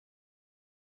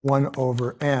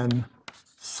 over n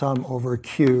sum over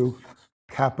q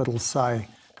capital psi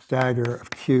dagger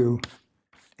of q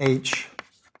h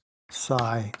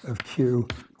psi of q,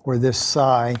 where this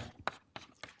psi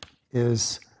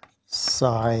is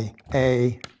psi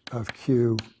a of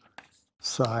q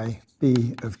psi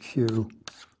b of q,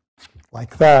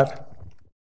 like that,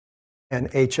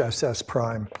 and hss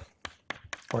prime,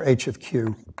 or h of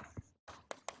q,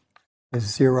 is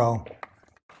 0,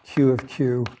 q of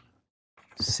q,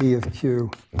 c of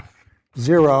q,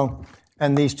 0,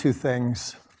 and these two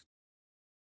things,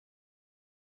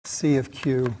 c of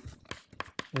q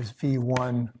is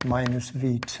v1 minus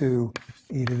v2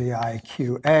 e to the I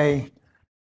qa,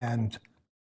 and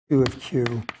q of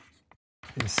q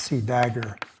is c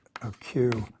dagger of q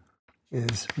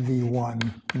is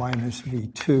v1 minus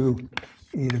v2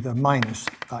 e to the minus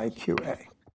I qa.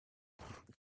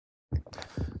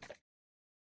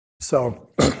 So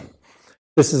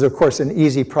this is, of course, an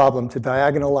easy problem to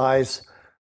diagonalize.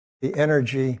 The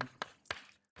energy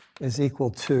is equal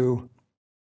to,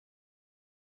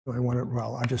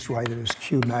 well, I'll just write it as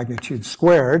Q magnitude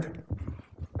squared,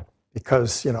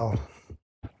 because,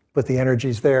 put the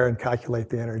energies there and calculate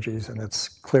the energies, and it's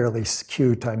clearly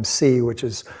Q times C, which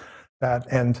is that,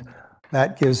 and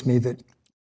that gives me that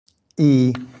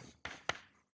E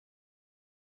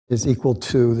is equal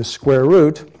to the square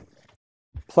root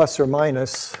plus or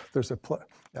minus, there's a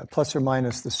plus or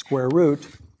minus the square root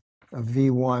of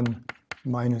V1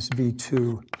 minus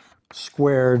V2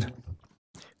 squared,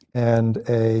 and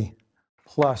a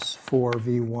plus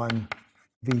 4V1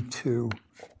 V2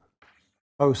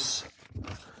 cos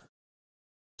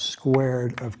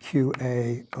squared of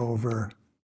QA over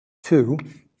 2.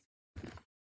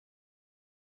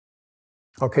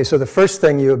 Okay, so the first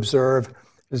thing you observe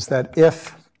is that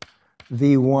if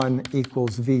V1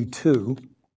 equals V2,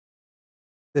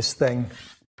 this thing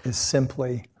is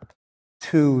simply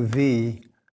 2V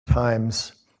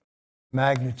times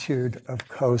magnitude of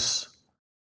cos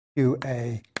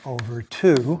QA over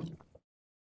 2.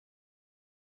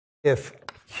 If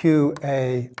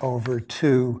QA over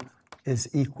 2 is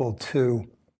equal to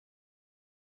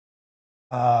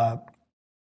pi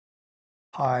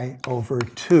over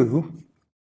 2,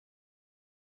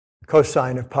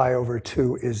 cosine of pi over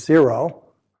 2 is 0.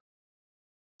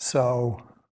 So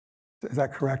is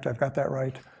that correct? I've got that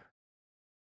right?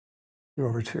 Q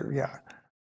over 2, yeah.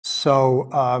 So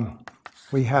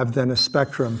we have then a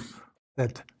spectrum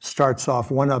that starts off,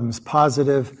 one of them is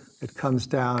positive, it comes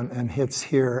down and hits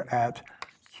here at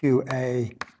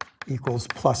QA equals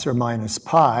plus or minus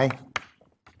pi.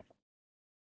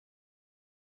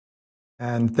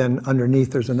 And then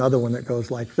underneath there's another one that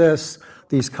goes like this.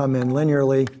 These come in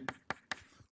linearly,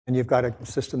 and you've got a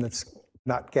system that's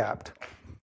not gapped.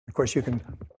 Of course, you can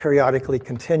periodically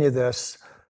continue this.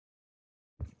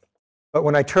 But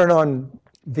when I turn on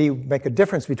make a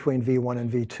difference between V1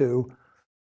 and V2,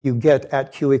 you get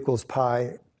at Q equals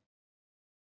pi,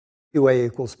 QA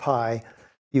equals pi,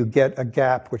 you get a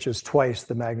gap which is twice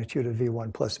the magnitude of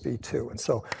V1 plus V2. And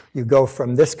so you go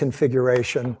from this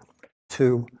configuration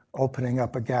to opening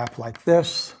up a gap like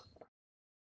this,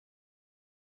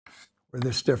 where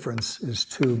this difference is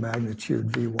 2 magnitude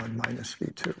V1 minus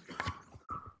V2.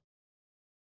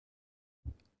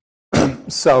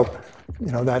 So,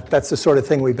 that's the sort of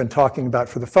thing we've been talking about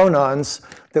for the phonons,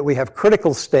 that we have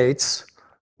critical states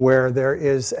where there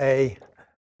is a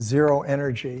zero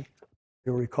energy.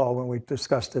 You'll recall when we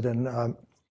discussed it on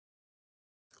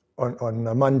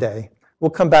Monday.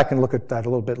 We'll come back and look at that a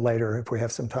little bit later if we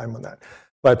have some time on that.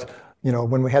 But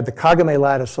when we had the Kagame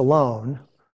lattice alone,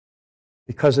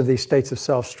 because of these states of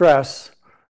self-stress,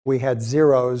 we had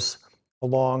zeros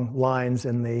along lines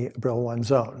in the Brillouin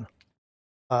zone.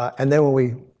 And then when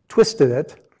we twisted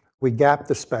it, we gapped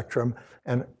the spectrum,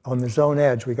 and on the zone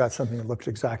edge, we got something that looked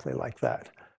exactly like that.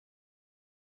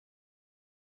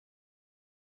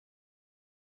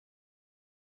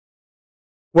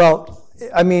 Well,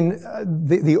 I mean,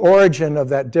 the origin of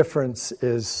that difference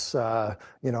is,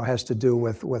 has to do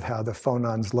with how the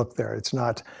phonons look there. It's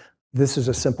not, this is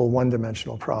a simple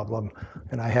one-dimensional problem,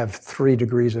 and I have 3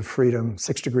 degrees of freedom,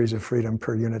 6 degrees of freedom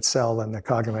per unit cell in the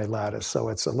Kagame lattice, so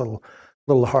it's a little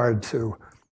hard to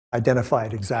identify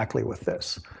it exactly with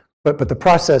this. But the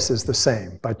process is the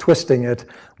same. By twisting it,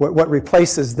 what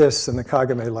replaces this in the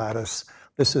Kagame lattice,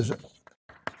 this is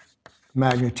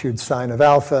magnitude sine of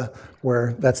alpha,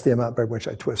 where that's the amount by which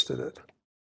I twisted it.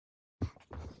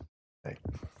 Okay.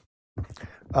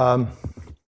 I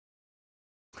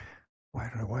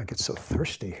don't know why I get so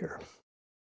thirsty here.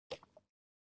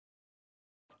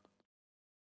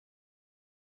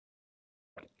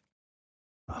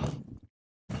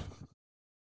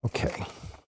 Okay.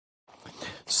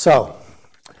 So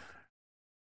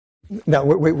now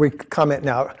we comment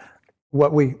now.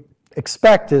 What we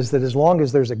expect is that as long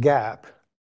as there's a gap,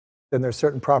 then there's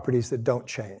certain properties that don't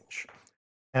change.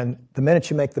 And the minute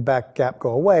you make the back gap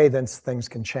go away, then things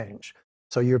can change.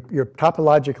 So you're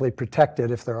topologically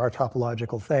protected if there are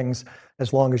topological things,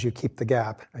 as long as you keep the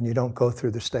gap and you don't go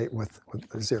through the state with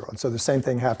the zero. And so the same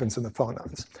thing happens in the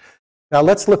phonons. Now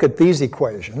let's look at these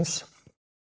equations.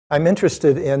 I'm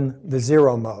interested in the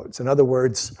zero modes. In other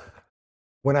words,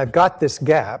 when I've got this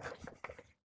gap,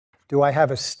 do I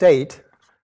have a state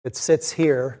that sits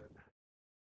here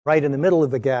right in the middle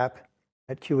of the gap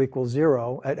at Q equals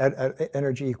 0, at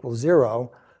energy equals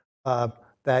 0,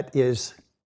 that is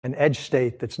an edge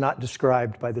state that's not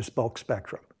described by this bulk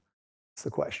spectrum? That's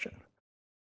the question.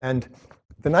 And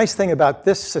the nice thing about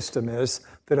this system is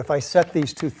that if I set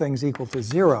these two things equal to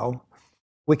 0,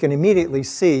 we can immediately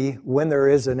see when there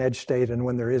is an edge state and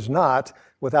when there is not,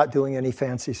 without doing any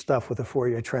fancy stuff with the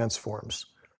Fourier transforms.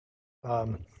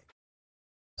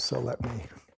 So let me...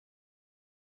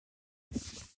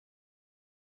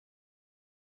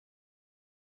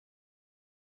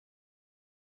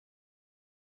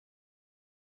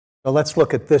 So let's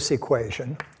look at this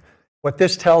equation. What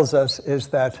this tells us is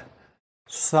that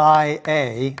psi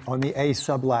A on the A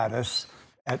sublattice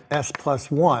at S plus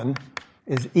 1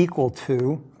 is equal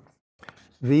to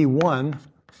V1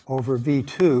 over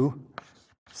V2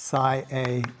 psi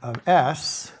A of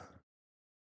S,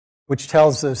 which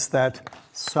tells us that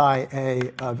psi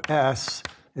A of S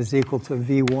is equal to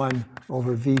V1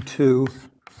 over V2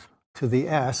 to the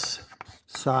S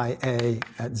psi A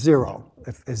at 0,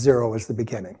 if 0 is the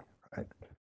beginning. Right?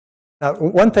 Now,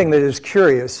 one thing that is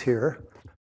curious here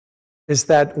is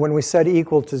that when we set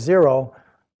equal to 0,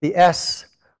 the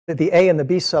A and the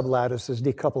B sublattices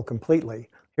decouple completely.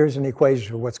 Here's an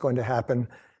equation for what's going to happen.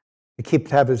 You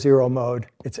have a 0 mode.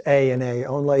 It's A and A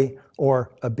only,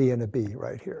 or a B and a B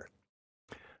right here.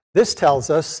 This tells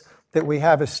us that we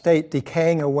have a state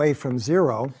decaying away from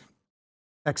 0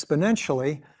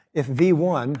 exponentially if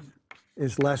V1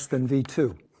 is less than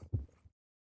V2.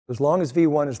 As long as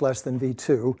V1 is less than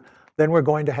V2, then we're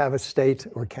going to have a state,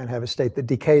 or can have a state, that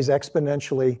decays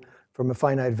exponentially from a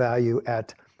finite value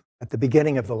at the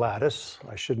beginning of the lattice.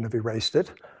 I shouldn't have erased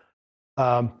it.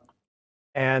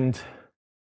 And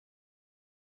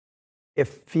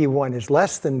if V1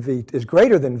 is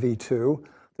greater than V2,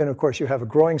 then of course you have a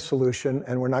growing solution,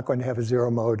 and we're not going to have a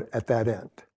 0 mode at that end.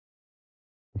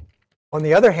 On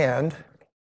the other hand,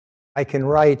 I can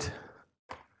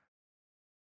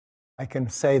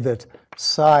say that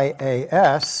psi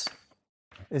AS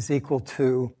is equal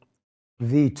to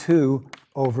V2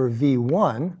 over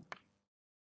V1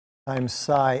 times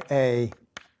psi A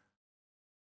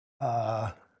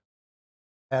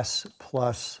S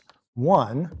plus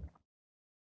 1,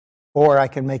 or I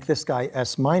can make this guy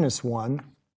S minus 1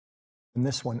 and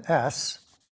this one S,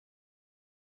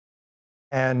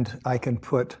 and I can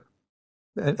put,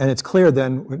 and it's clear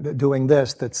then doing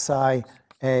this that psi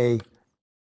A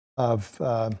of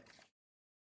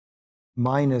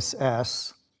minus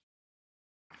S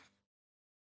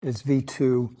is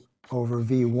V2 over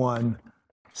V1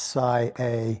 psi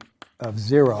A of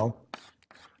 0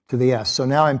 to the S. So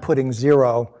now I'm putting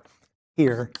 0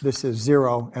 here. This is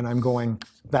 0, and I'm going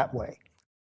that way.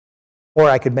 Or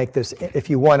I could make this, if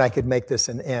you want, I could make this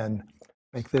an N.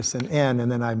 Make this an N, and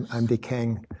then I'm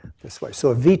decaying this way.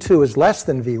 So if V2 is less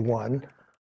than V1,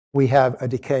 we have a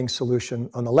decaying solution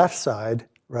on the left side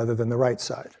rather than the right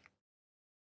side.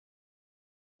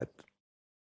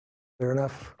 Clear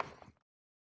enough?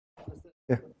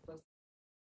 Yeah.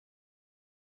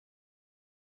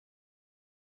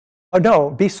 Oh no,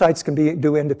 B sites can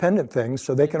do independent things,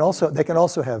 so they can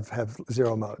also have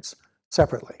 0 modes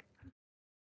separately.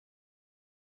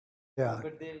 Yeah.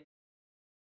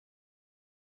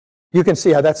 You can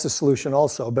see how that's the solution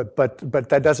also, but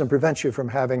that doesn't prevent you from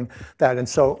having that. And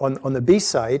so on the B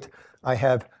site, I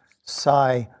have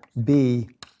psi B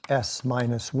S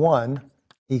minus 1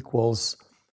 equals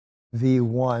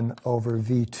V1 over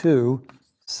V2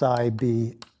 psi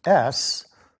B S.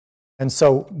 And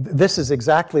so this is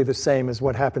exactly the same as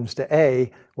what happens to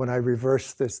A when I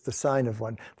reverse the sign of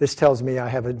 1. This tells me I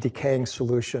have a decaying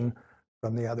solution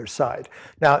from the other side.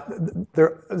 Now,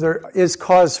 there is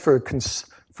cause for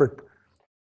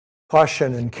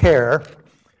caution and care,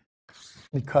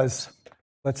 because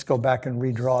let's go back and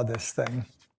redraw this thing.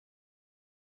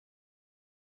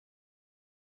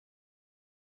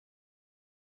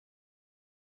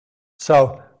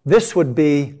 So this would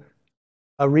be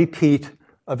a repeat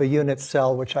of a unit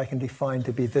cell, which I can define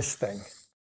to be this thing.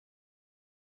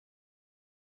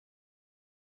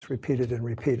 It's repeated and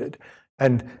repeated.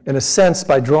 And in a sense,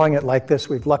 by drawing it like this,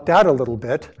 we've lucked out a little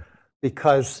bit,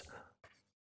 because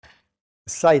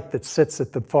the site that sits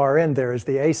at the far end there is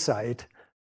the A site.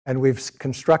 And we've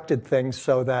constructed things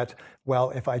so that, well,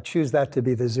 if I choose that to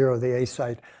be the 0, the A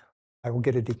site, I will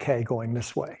get a decay going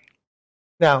this way.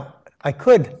 Now, I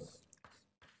could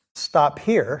stop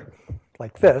here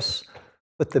like this,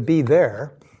 put the B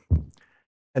there.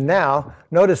 And now,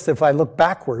 notice if I look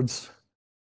backwards,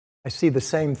 I see the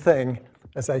same thing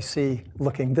as I see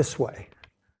looking this way.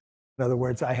 In other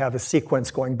words, I have a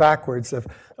sequence going backwards of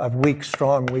weak,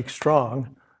 strong, weak,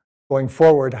 strong. Going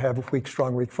forward, I have weak,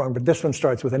 strong, but this one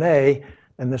starts with an A,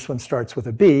 and this one starts with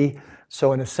a B.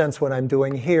 So in a sense, what I'm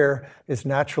doing here is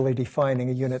naturally defining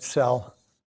a unit cell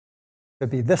to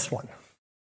be this one.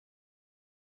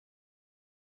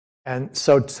 And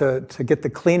so to get the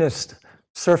cleanest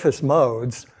surface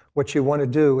modes, what you want to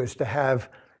do is to have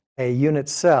a unit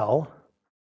cell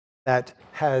that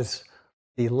has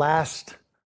the last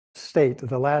state,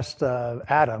 the last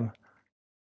atom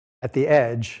at the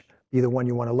edge, be the one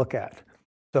you want to look at.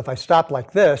 So if I stop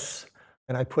like this,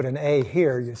 and I put an A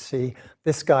here, you see,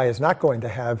 this guy is not going to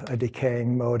have a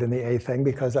decaying mode in the A thing,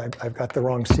 because I've got the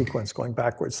wrong sequence going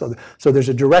backwards. So there's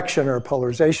a direction or a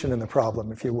polarization in the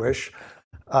problem, if you wish.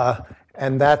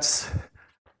 And that's,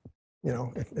 you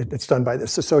know, it's done by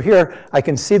this. So here, I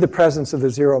can see the presence of the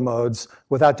 0 modes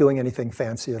without doing anything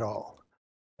fancy at all.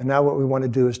 And now what we want to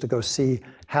do is to go see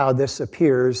how this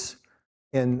appears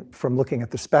from looking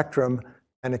at the spectrum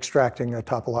and extracting a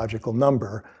topological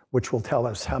number, which will tell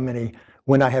us how many,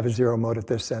 when I have a 0 mode at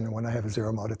this end and when I have a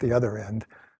 0 mode at the other end,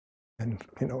 and,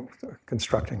 you know,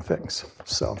 constructing things.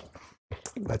 So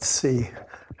let's see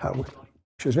how,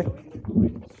 excuse me?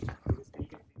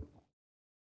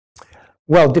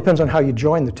 Well, it depends on how you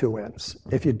join the two ends.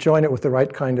 If you join it with the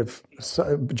right kind of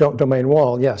domain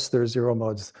wall, yes, there's 0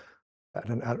 modes.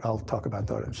 And I'll talk about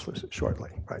that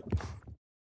shortly, right?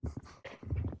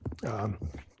 Yeah.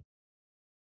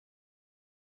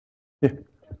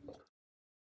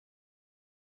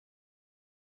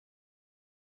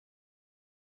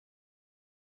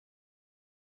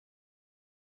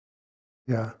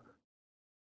 Yeah.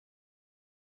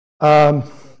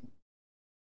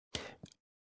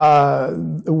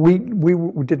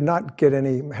 We did not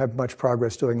have much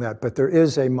progress doing that, but there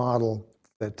is a model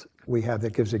that we have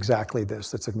that gives exactly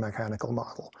this. That's a mechanical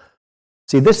model.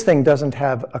 See, this thing doesn't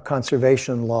have a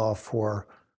conservation law for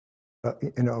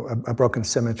you know, a broken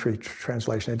symmetry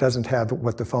translation. It doesn't have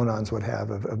what the phonons would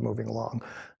have of moving along.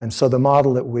 And so the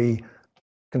model that we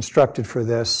constructed for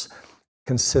this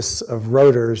consists of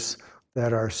rotors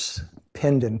that are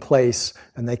pinned in place,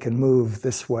 and they can move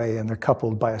this way, and they're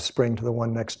coupled by a spring to the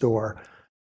one next door.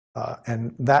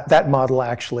 And that model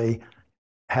actually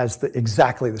has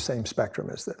exactly the same spectrum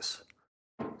as this.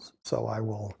 So I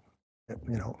will,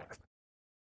 you know,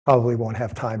 probably won't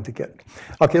have time to get.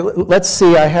 Okay, let's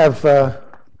see. I have, the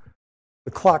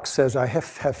clock says I have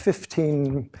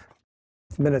 15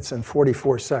 minutes and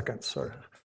 44 seconds. Or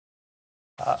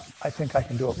I think I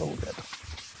can do a little bit.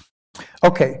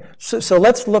 Okay, so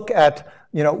let's look at,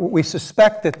 we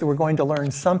suspect that we're going to learn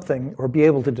something or be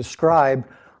able to describe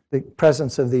the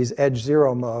presence of these edge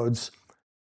zero modes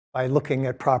by looking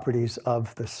at properties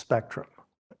of the spectrum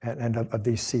and of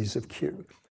these C's of Q.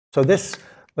 So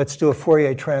let's do a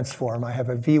Fourier transform. I have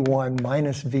a V1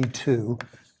 minus V2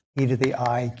 e to the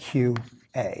I Q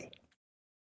A.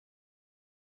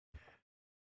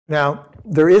 Now,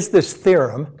 there is this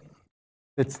theorem.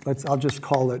 I'll just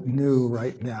call it nu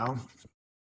right now.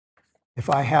 If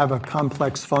I have a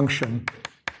complex function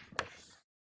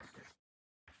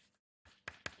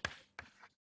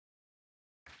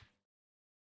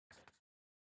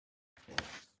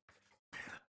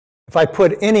if I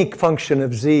put any function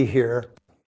of z here,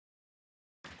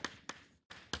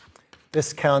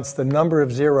 this counts the number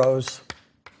of zeros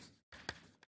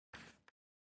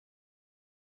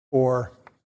for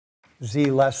z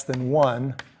less than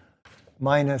 1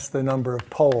 minus the number of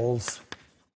poles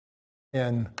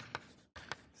in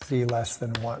z less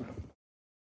than 1.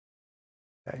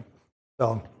 Okay,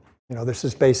 so this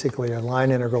is basically a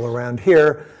line integral around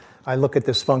here. I look at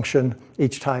this function.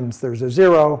 Each time there's a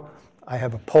 0, I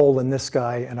have a pole in this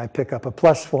guy, and I pick up a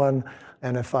 +1.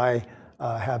 And if I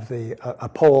have a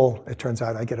pole, it turns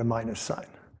out I get a minus sign.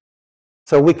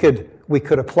 So we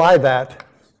could apply that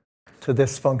to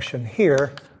this function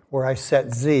here, where I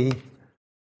set z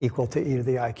equal to e to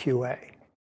the IQA.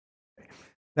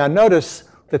 Now notice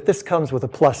that this comes with a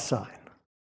plus sign.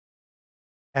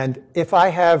 And if I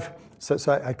have, so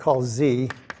I call z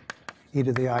e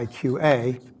to the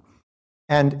IQA,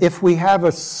 and if we have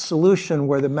a solution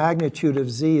where the magnitude of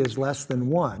z is less than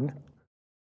 1,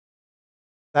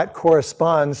 that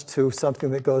corresponds to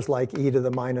something that goes like e to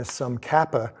the minus some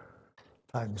kappa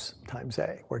times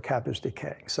a, where kappa is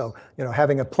decaying. So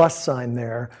having a plus sign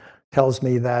there tells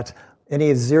me that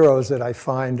any zeros that I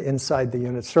find inside the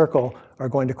unit circle are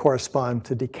going to correspond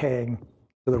to decaying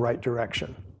to the right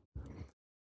direction.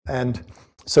 And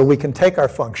so we can take our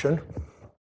function.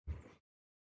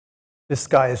 This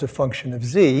guy is a function of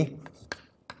z.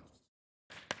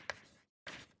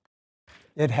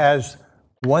 It has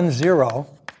 1 0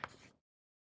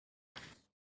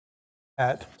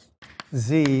 at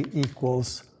z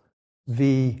equals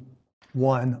v1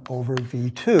 over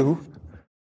v2.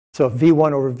 So if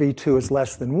v1 over v2 is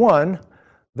less than 1,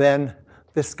 then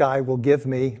this guy will give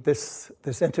me, this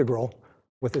integral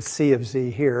with a c of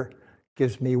z here,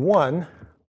 gives me 1,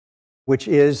 which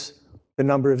is the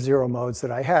number of zero modes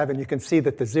that I have. And you can see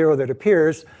that the 0 that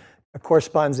appears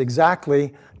corresponds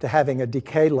exactly to having a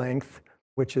decay length,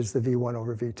 which is the v1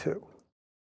 over v2.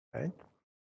 Okay?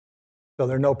 So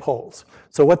there are no poles.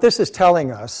 So what this is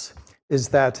telling us is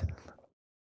that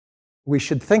we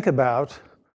should think about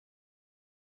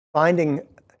finding,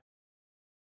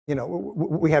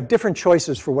 we have different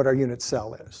choices for what our unit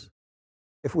cell is.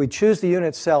 If we choose the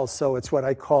unit cell so it's what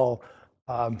I call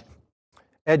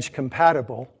edge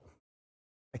compatible,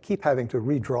 I keep having to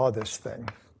redraw this thing.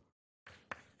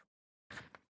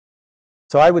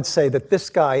 So I would say that this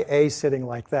guy, A, sitting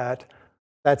like that,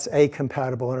 that's A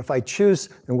compatible. And if I choose,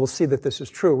 and we'll see that this is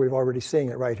true, we've already seen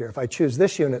it right here. If I choose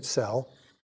this unit cell,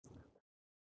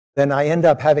 then I end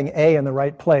up having A in the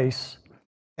right place,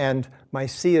 and my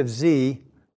C of Z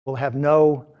will have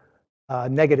no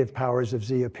negative powers of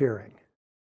Z appearing.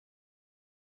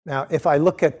 Now, if I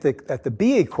look at the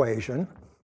B equation,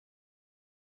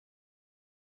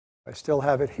 I still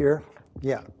have it here.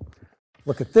 Yeah.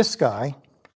 Look at this guy.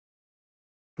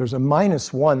 There's a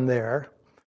 -1 there.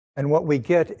 And what we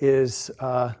get is,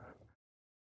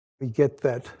 we get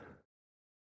that,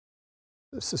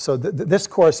 so this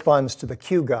corresponds to the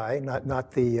Q guy,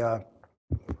 not the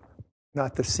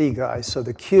C guy. So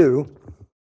the Q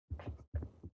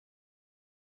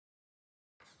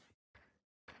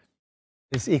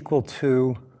is equal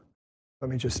to, let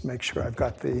me just make sure I've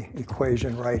got the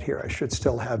equation right here. I should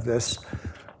still have this.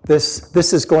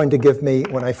 This is going to give me,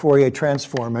 when I Fourier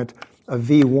transform it, a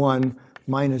V1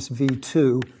 minus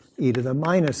V2 e to the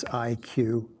minus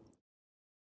IQA.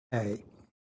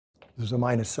 There's a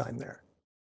minus sign there.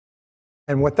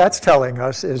 And what that's telling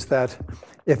us is that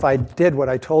if I did what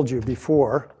I told you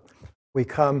before, we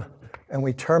come and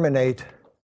we terminate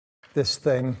this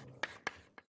thing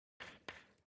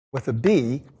with a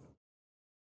B,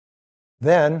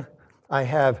 then I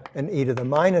have an e to the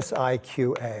minus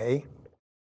IQA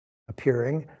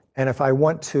appearing. And if I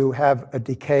want to have a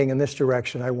decaying in this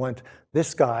direction, I want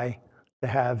this guy to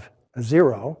have a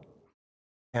 0.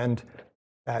 And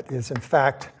that is, in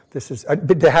fact, this is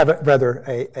to have rather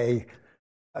a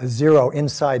 0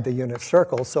 inside the unit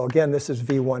circle. So again, this is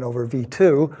V1 over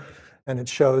V2. And it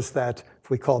shows that if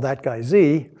we call that guy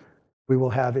Z, we will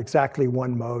have exactly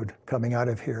one mode coming out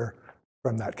of here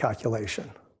from that calculation.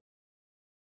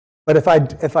 But if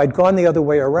I'd gone the other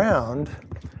way around,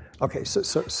 okay,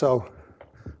 so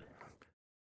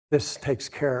this takes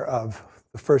care of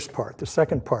the first part. The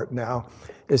second part now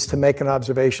is to make an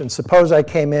observation. Suppose I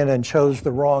came in and chose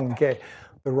the wrong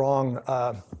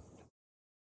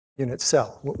unit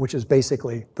cell, which is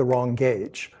basically the wrong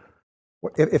gauge.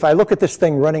 If I look at this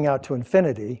thing running out to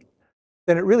infinity,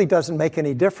 then it really doesn't make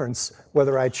any difference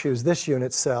whether I choose this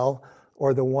unit cell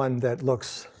or the one that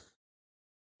looks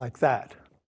like that.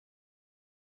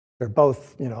 They're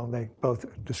both, they both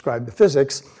describe the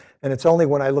physics, and it's only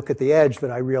when I look at the edge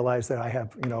that I realize that I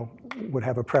have, would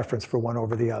have a preference for one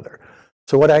over the other.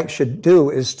 So what I should do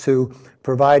is to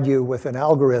provide you with an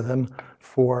algorithm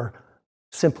for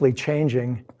simply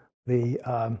changing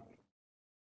the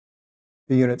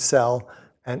unit cell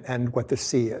and what the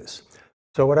C is.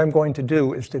 So what I'm going to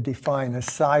do is to define a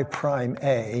psi prime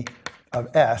A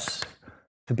of S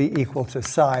to be equal to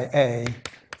psi A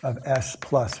of S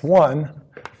plus 1,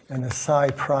 and a psi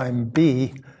prime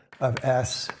B of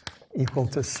S equal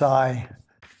to psi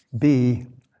B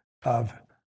of,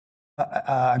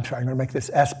 I'm going to make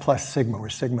this S plus sigma, where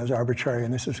sigma is arbitrary,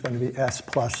 and this is going to be S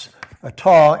plus a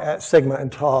tau. Sigma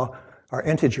and tau are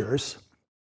integers.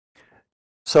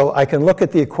 So I can look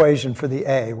at the equation for the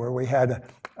A, where we had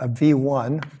a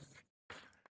V1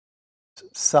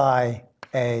 psi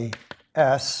A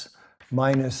S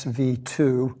minus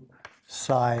V2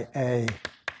 psi A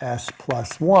S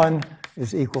plus 1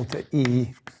 is equal to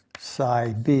E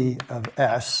psi B of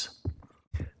S.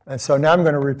 And so now I'm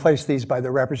going to replace these by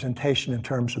the representation in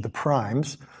terms of the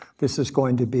primes. This is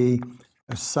going to be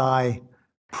a psi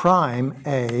prime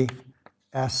A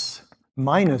S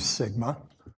minus sigma,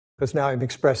 because now I'm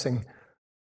expressing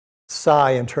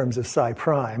psi in terms of psi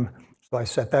prime. So I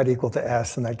set that equal to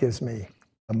S, and that gives me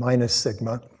a minus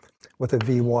sigma with a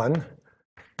V1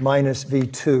 minus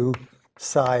V2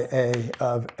 psi A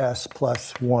of S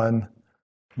plus 1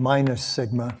 minus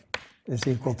sigma is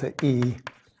equal to E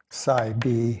psi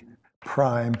B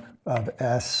prime of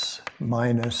S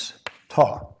minus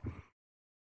tau.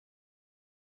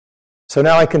 So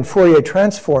now I can Fourier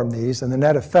transform these, and the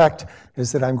net effect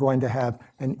is that I'm going to have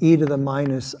an e to the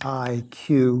minus I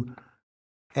q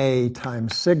a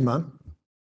times sigma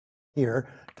here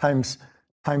times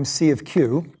c of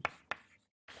q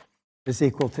is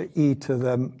equal to e to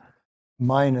the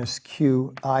minus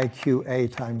q I q a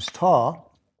times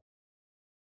tau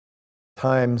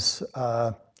times,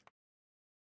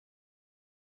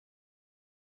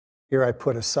 here I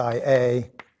put a psi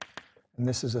A, and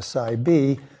this is a psi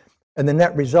B. And the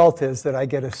net result is that I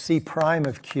get a C prime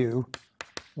of Q,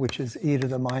 which is e to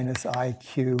the minus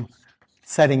IQ,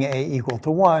 setting A equal to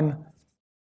 1,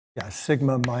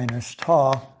 sigma minus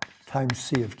tau times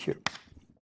C of Q.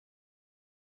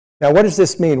 Now, what does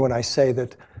this mean when I say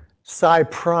that psi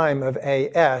prime of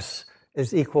AS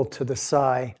is equal to the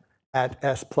psi at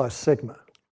S plus sigma?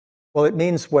 Well, it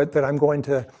means that I'm going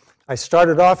to, I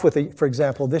started off with, for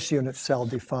example, this unit cell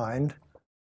defined.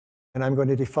 And I'm going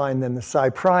to define then the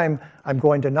psi prime. I'm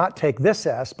going to not take this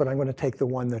S, but I'm going to take the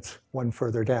one that's one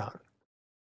further down.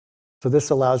 So this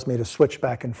allows me to switch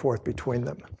back and forth between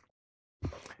them.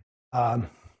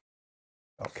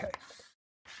 Okay.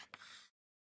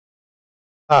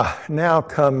 Now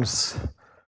comes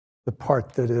the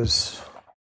part that is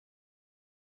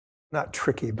not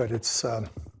tricky, but it's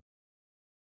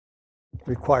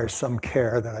requires some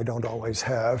care that I don't always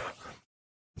have.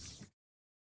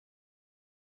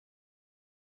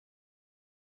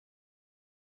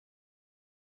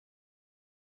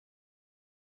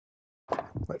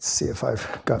 Let's see if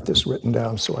I've got this written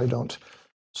down so I don't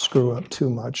screw up too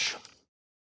much.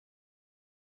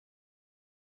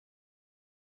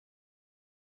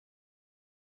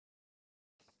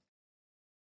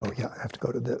 Oh yeah, I have to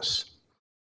go to this.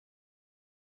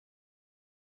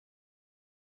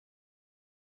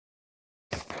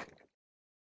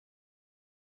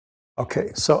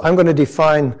 Okay, so I'm going to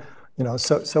define,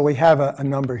 so we have a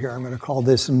number here. I'm going to call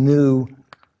this nu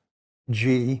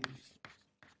G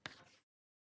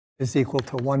is equal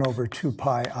to 1 over 2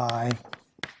 pi I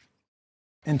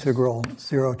integral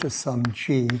 0 to some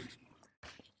G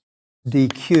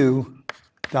dq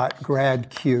dot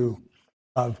grad Q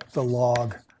of the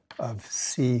log of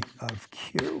C of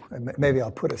Q. And maybe I'll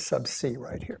put a sub C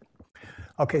right here.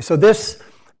 Okay, so this,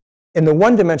 in the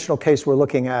one-dimensional case we're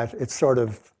looking at, it's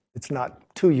not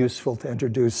too useful to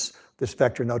introduce this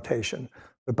vector notation.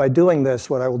 But by doing this,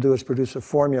 what I will do is produce a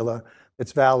formula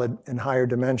that's valid in higher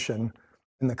dimension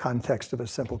in the context of a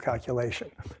simple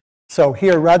calculation. So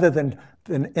here, rather than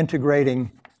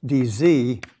integrating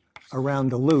dz around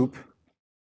the loop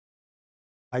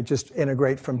I just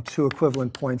integrate from two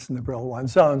equivalent points in the Brillouin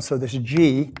zone. So this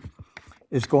G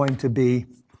is going to be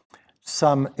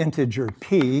some integer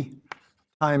p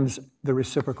times the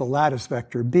reciprocal lattice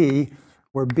vector b,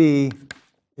 where b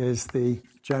is the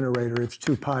generator. It's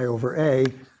 2 pi over a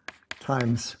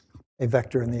times a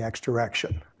vector in the x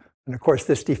direction. And of course,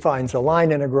 this defines a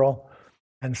line integral.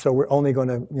 And so we're only going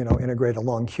to integrate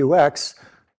along qx.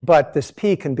 But this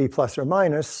p can be plus or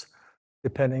minus,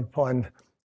 depending upon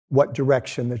what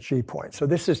direction the g points. So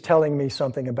this is telling me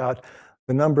something about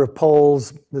the number of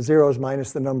poles, the zeros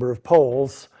minus the number of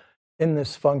poles in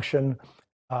this function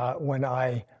when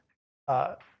I,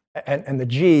 and the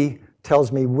g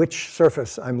tells me which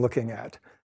surface I'm looking at.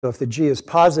 So if the g is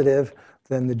positive,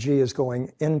 then the g is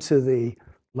going into the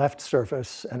left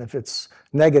surface, and if it's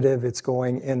negative, it's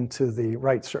going into the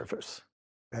right surface.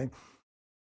 Okay?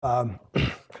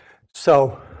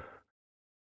 So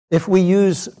if we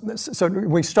use, so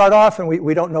we start off and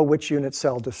we don't know which unit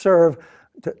cell to serve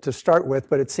to start with,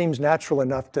 but it seems natural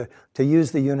enough to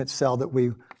use the unit cell that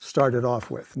we started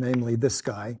off with, namely this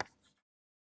guy,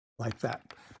 like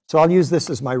that. So I'll use this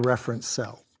as my reference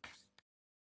cell.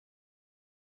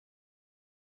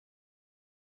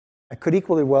 I could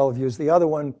equally well have used the other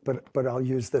one, but I'll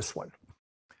use this one.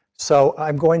 So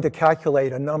I'm going to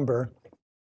calculate a number,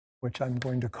 which I'm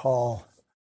going to call,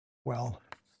 well,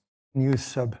 mu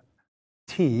sub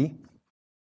t.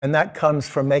 And that comes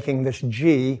from making this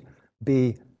g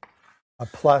be a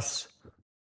plus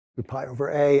 2 pi over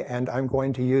a, and I'm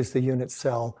going to use the unit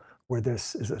cell where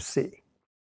this is a c.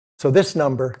 So this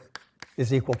number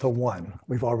is equal to 1.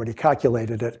 We've already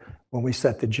calculated it when we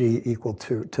set the g equal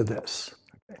to this.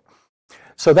 Okay.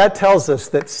 So that tells us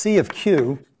that c of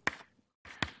q,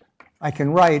 I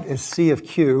can write as c of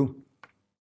q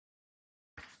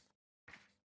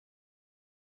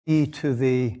e to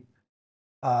the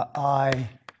I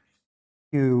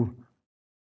q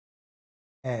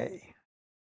a.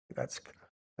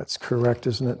 That's correct,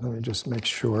 isn't it? Let me just make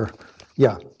sure.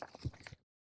 Yeah.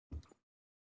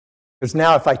 Because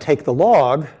now if I take the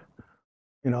log,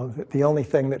 the only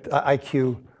thing that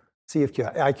C of Q,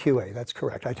 IQA, that's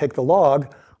correct. I take the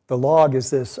log is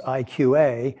this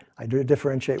IQA. I do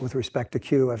differentiate with respect to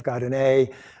Q. I've got an A.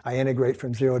 I integrate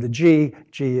from 0 to G.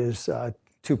 G is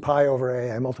 2 pi over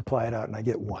A. I multiply it out and I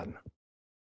get 1.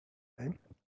 Okay.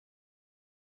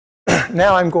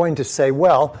 Now I'm going to say,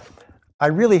 well, I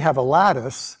really have a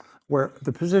lattice where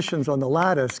the positions on the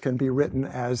lattice can be written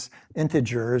as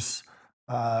integers,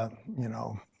 R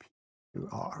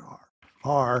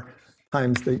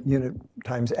times the unit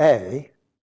times A.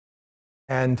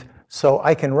 And so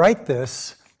I can write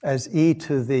this as e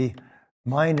to the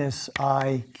minus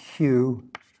IQ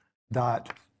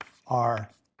dot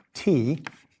RT.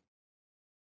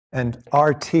 And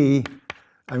RT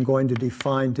I'm going to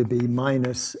define to be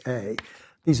minus A.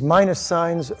 These minus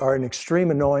signs are an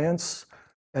extreme annoyance,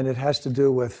 and it has to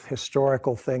do with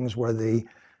historical things where the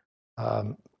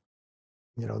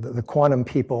quantum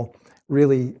people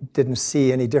really didn't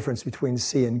see any difference between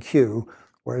C and Q,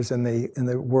 whereas in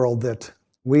the world that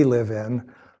we live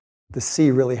in, the C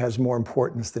really has more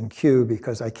importance than Q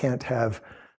because I can't have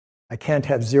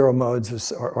zero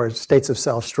modes or states of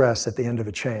self-stress at the end of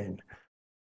a chain.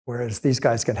 Whereas these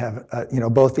guys can have,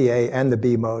 both the A and the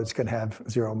B modes can have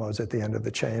zero modes at the end of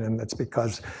the chain, and that's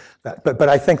because that. But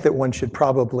I think that one should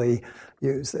probably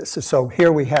use this. So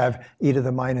here we have e to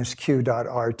the minus q dot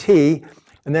RT,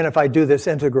 and then if I do this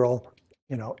integral,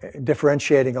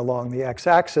 differentiating along the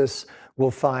x-axis, we'll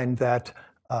find that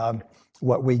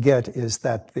what we get is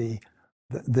that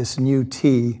this nu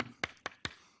t,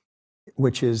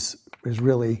 which is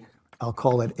really, I'll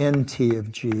call it nt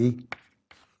of g,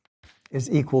 is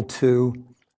equal to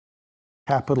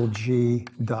capital G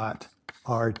dot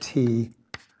RT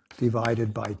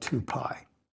divided by 2 pi,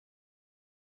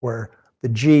 where the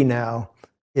G now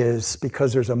is,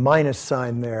 because there's a minus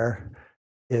sign there,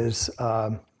 is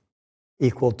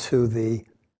equal to the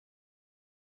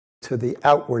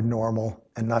outward normal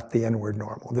and not the inward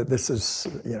normal. This is,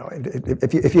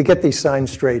 if you get these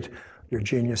signs straight, you're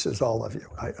geniuses, all of you.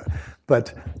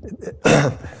 But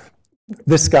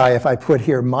this guy, if I put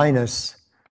here minus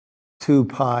 2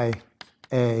 pi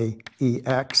a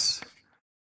ex,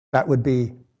 that would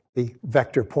be the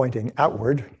vector pointing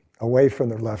outward, away from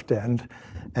the left end,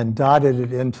 and dotted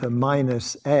it into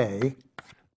minus a,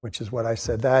 which is what I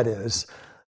said that is,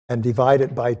 and divide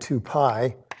it by 2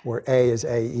 pi, where a is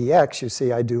aex, you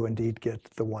see I do indeed get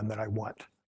the one that I want.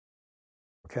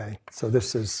 Okay, so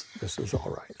this is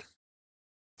all right.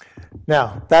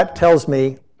 Now, that tells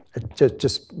me,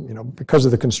 just because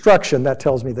of the construction, that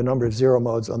tells me the number of zero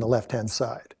modes on the left-hand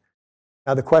side.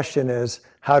 Now the question is,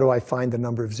 how do I find the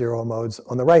number of zero modes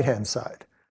on the right-hand side?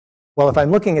 Well, if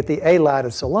I'm looking at the A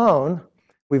lattice alone,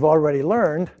 we've already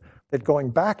learned that going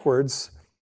backwards,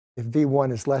 if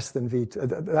V1 is less than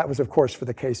V2, that was, of course, for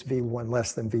the case V1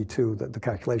 less than V2, the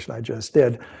calculation I just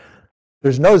did,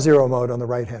 there's no zero mode on the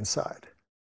right-hand side.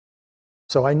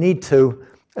 So I need to,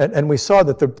 and we saw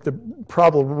that the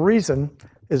probable reason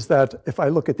is that if I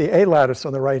look at the A lattice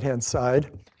on the right-hand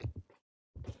side,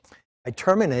 I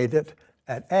terminate it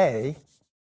at A,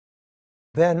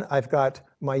 then I've got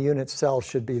my unit cell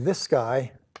should be this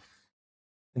guy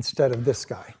instead of this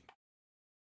guy.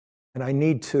 And I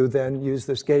need to then use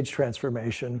this gauge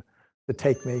transformation to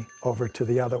take me over to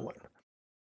the other one.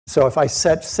 So if I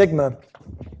set sigma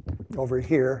over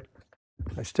here,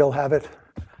 I still have it.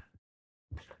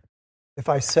 If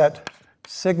I set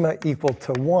sigma equal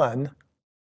to 1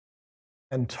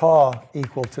 and tau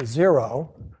equal to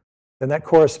 0, then that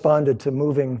corresponded to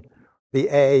moving the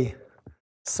A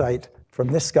site from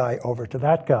this guy over to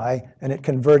that guy, and it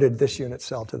converted this unit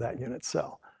cell to that unit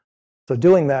cell. So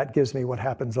doing that gives me what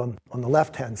happens on the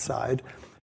left-hand side.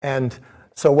 And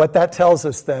so what that tells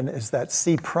us then is that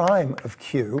C prime of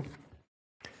Q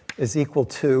is equal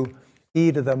to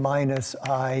e to the minus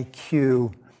I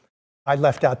Q. I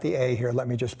left out the A here. Let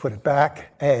me just put it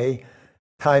back. A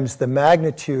times the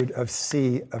magnitude of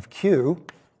C of Q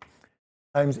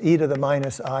times e to the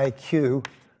minus I Q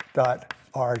dot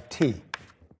RT.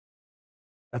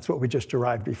 That's what we just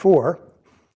derived before.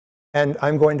 And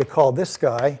I'm going to call this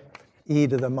guy e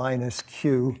to the minus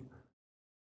Q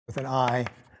with an I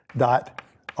dot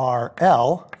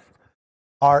RL,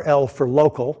 RL for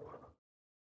local.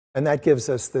 And that gives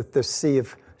us that the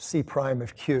C prime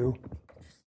of Q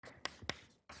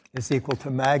is equal to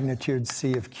magnitude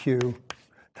C of Q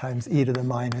times e to the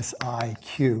minus I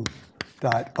Q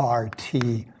dot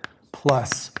RT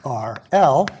plus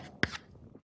RL.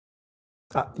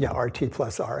 RT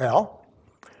plus RL.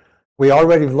 We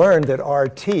already learned that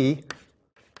RT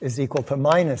is equal to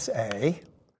minus A.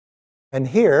 And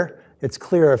here, it's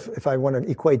clear if I want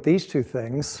to equate these two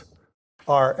things,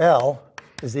 RL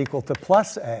is equal to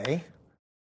plus A.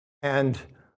 And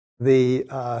the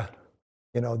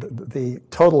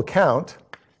total count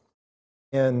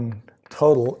in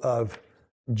total of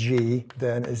G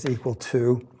then is equal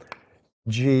to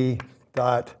G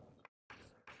dot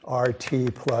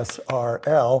RT plus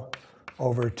RL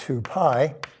over 2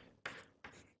 pi.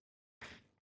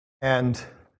 And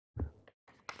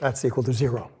that's equal to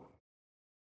 0,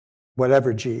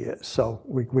 whatever G is. So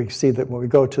we see that when we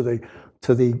go to the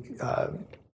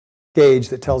gauge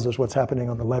that tells us what's happening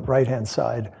on the right-hand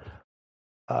side,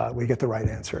 we get the right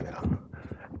answer now.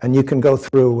 And you can go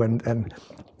through and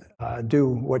do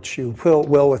what you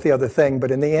will with the other thing, but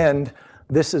in the end,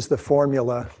 this is the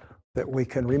formula that we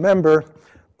can remember.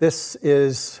 This,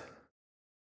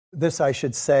 I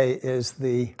should say, is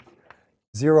the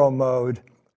zero mode,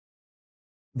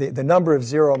 the number of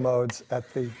zero modes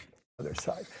at the other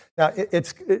side. Now,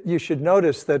 you should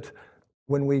notice that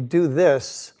when we do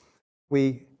this,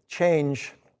 we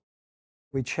change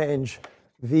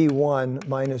V1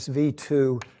 minus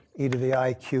V2 e to the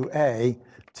IQA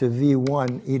to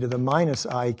V1 e to the minus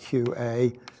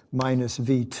IQA minus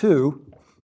V2,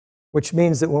 which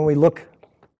means that when we look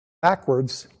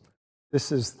backwards,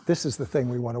 this is the thing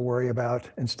we want to worry about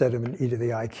instead of an e to the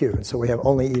IQ. And so we have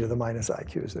only e to the minus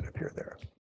IQs that appear there,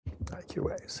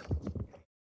 IQAs.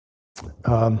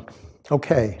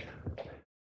 OK.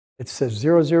 It says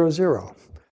 0, 0, 0.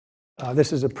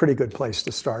 This is a pretty good place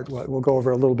to start. We'll go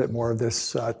over a little bit more of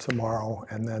this tomorrow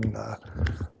and then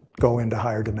go into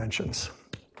higher dimensions.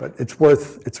 But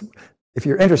if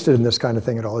you're interested in this kind of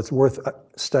thing at all, it's worth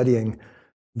studying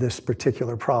this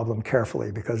particular problem carefully,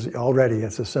 because already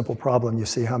it's a simple problem. You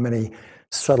see how many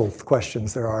subtle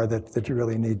questions there are that you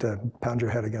really need to pound your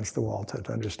head against the wall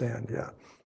to understand. Yeah.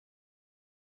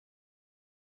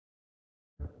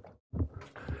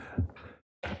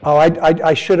 Oh,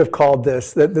 I should have called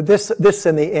this. This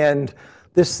in the end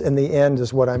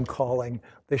is what I'm calling.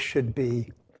 This should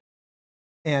be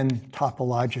n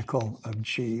topological of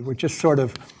G, which is sort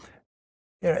of,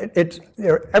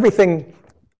 everything.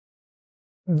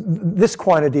 This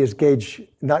quantity is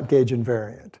not gauge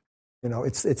invariant.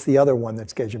 It's the other one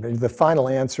that's gauge invariant. The final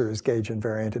answer is gauge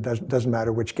invariant. It doesn't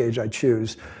matter which gauge I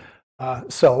choose.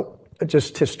 So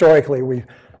just historically, we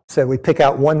said we pick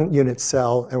out one unit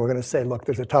cell, and we're going to say, look,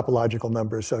 there's a topological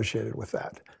number associated with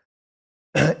that.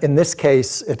 In this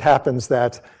case, it happens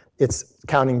that it's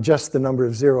counting just the number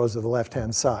of zeros of the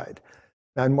left-hand side.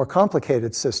 Now, in more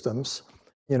complicated systems,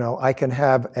 I can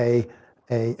have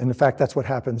and in fact, that's what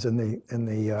happens in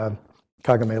the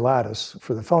Kagame lattice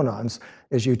for the phonons,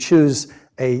 is you choose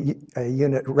a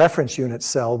reference unit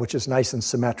cell which is nice and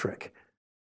symmetric.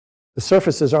 The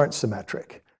surfaces aren't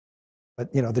symmetric,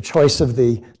 but the choice of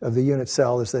the unit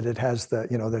cell is that it has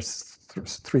there's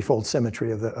threefold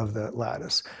symmetry of the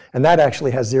lattice, and that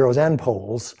actually has zeros and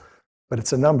poles, but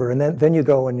it's a number. And then you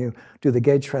go and you do the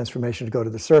gauge transformation to go to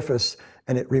the surface,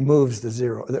 and it removes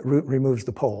removes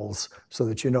the poles, so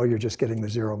that you're just getting the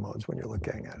zero modes when you're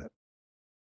looking at it.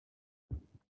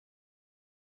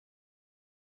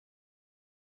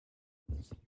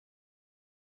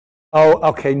 Oh,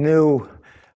 okay, nu.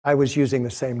 I was using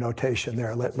the same notation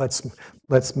there.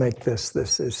 Let's make this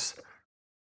is,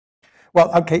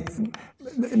 well, okay,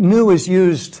 nu is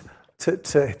used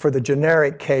for the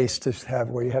generic case to have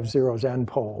where you have zeros and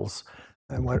poles.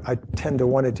 And I tend to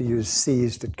wanted to use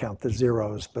C's to count the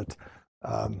zeros, but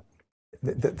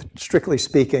strictly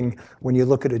speaking, when you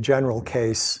look at a general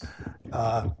case,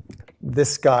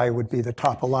 this guy would be the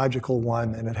topological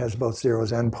one, and it has both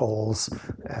zeros and poles.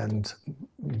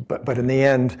 But in the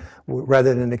end,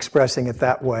 rather than expressing it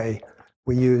that way,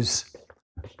 we use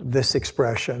this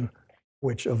expression,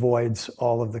 which avoids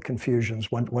all of the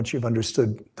confusions once you've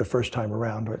understood the first time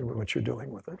around what you're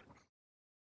doing with it.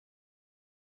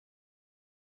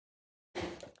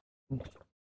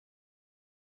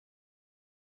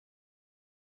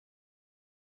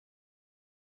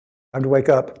 Time to wake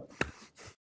up.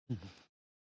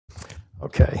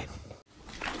 Okay.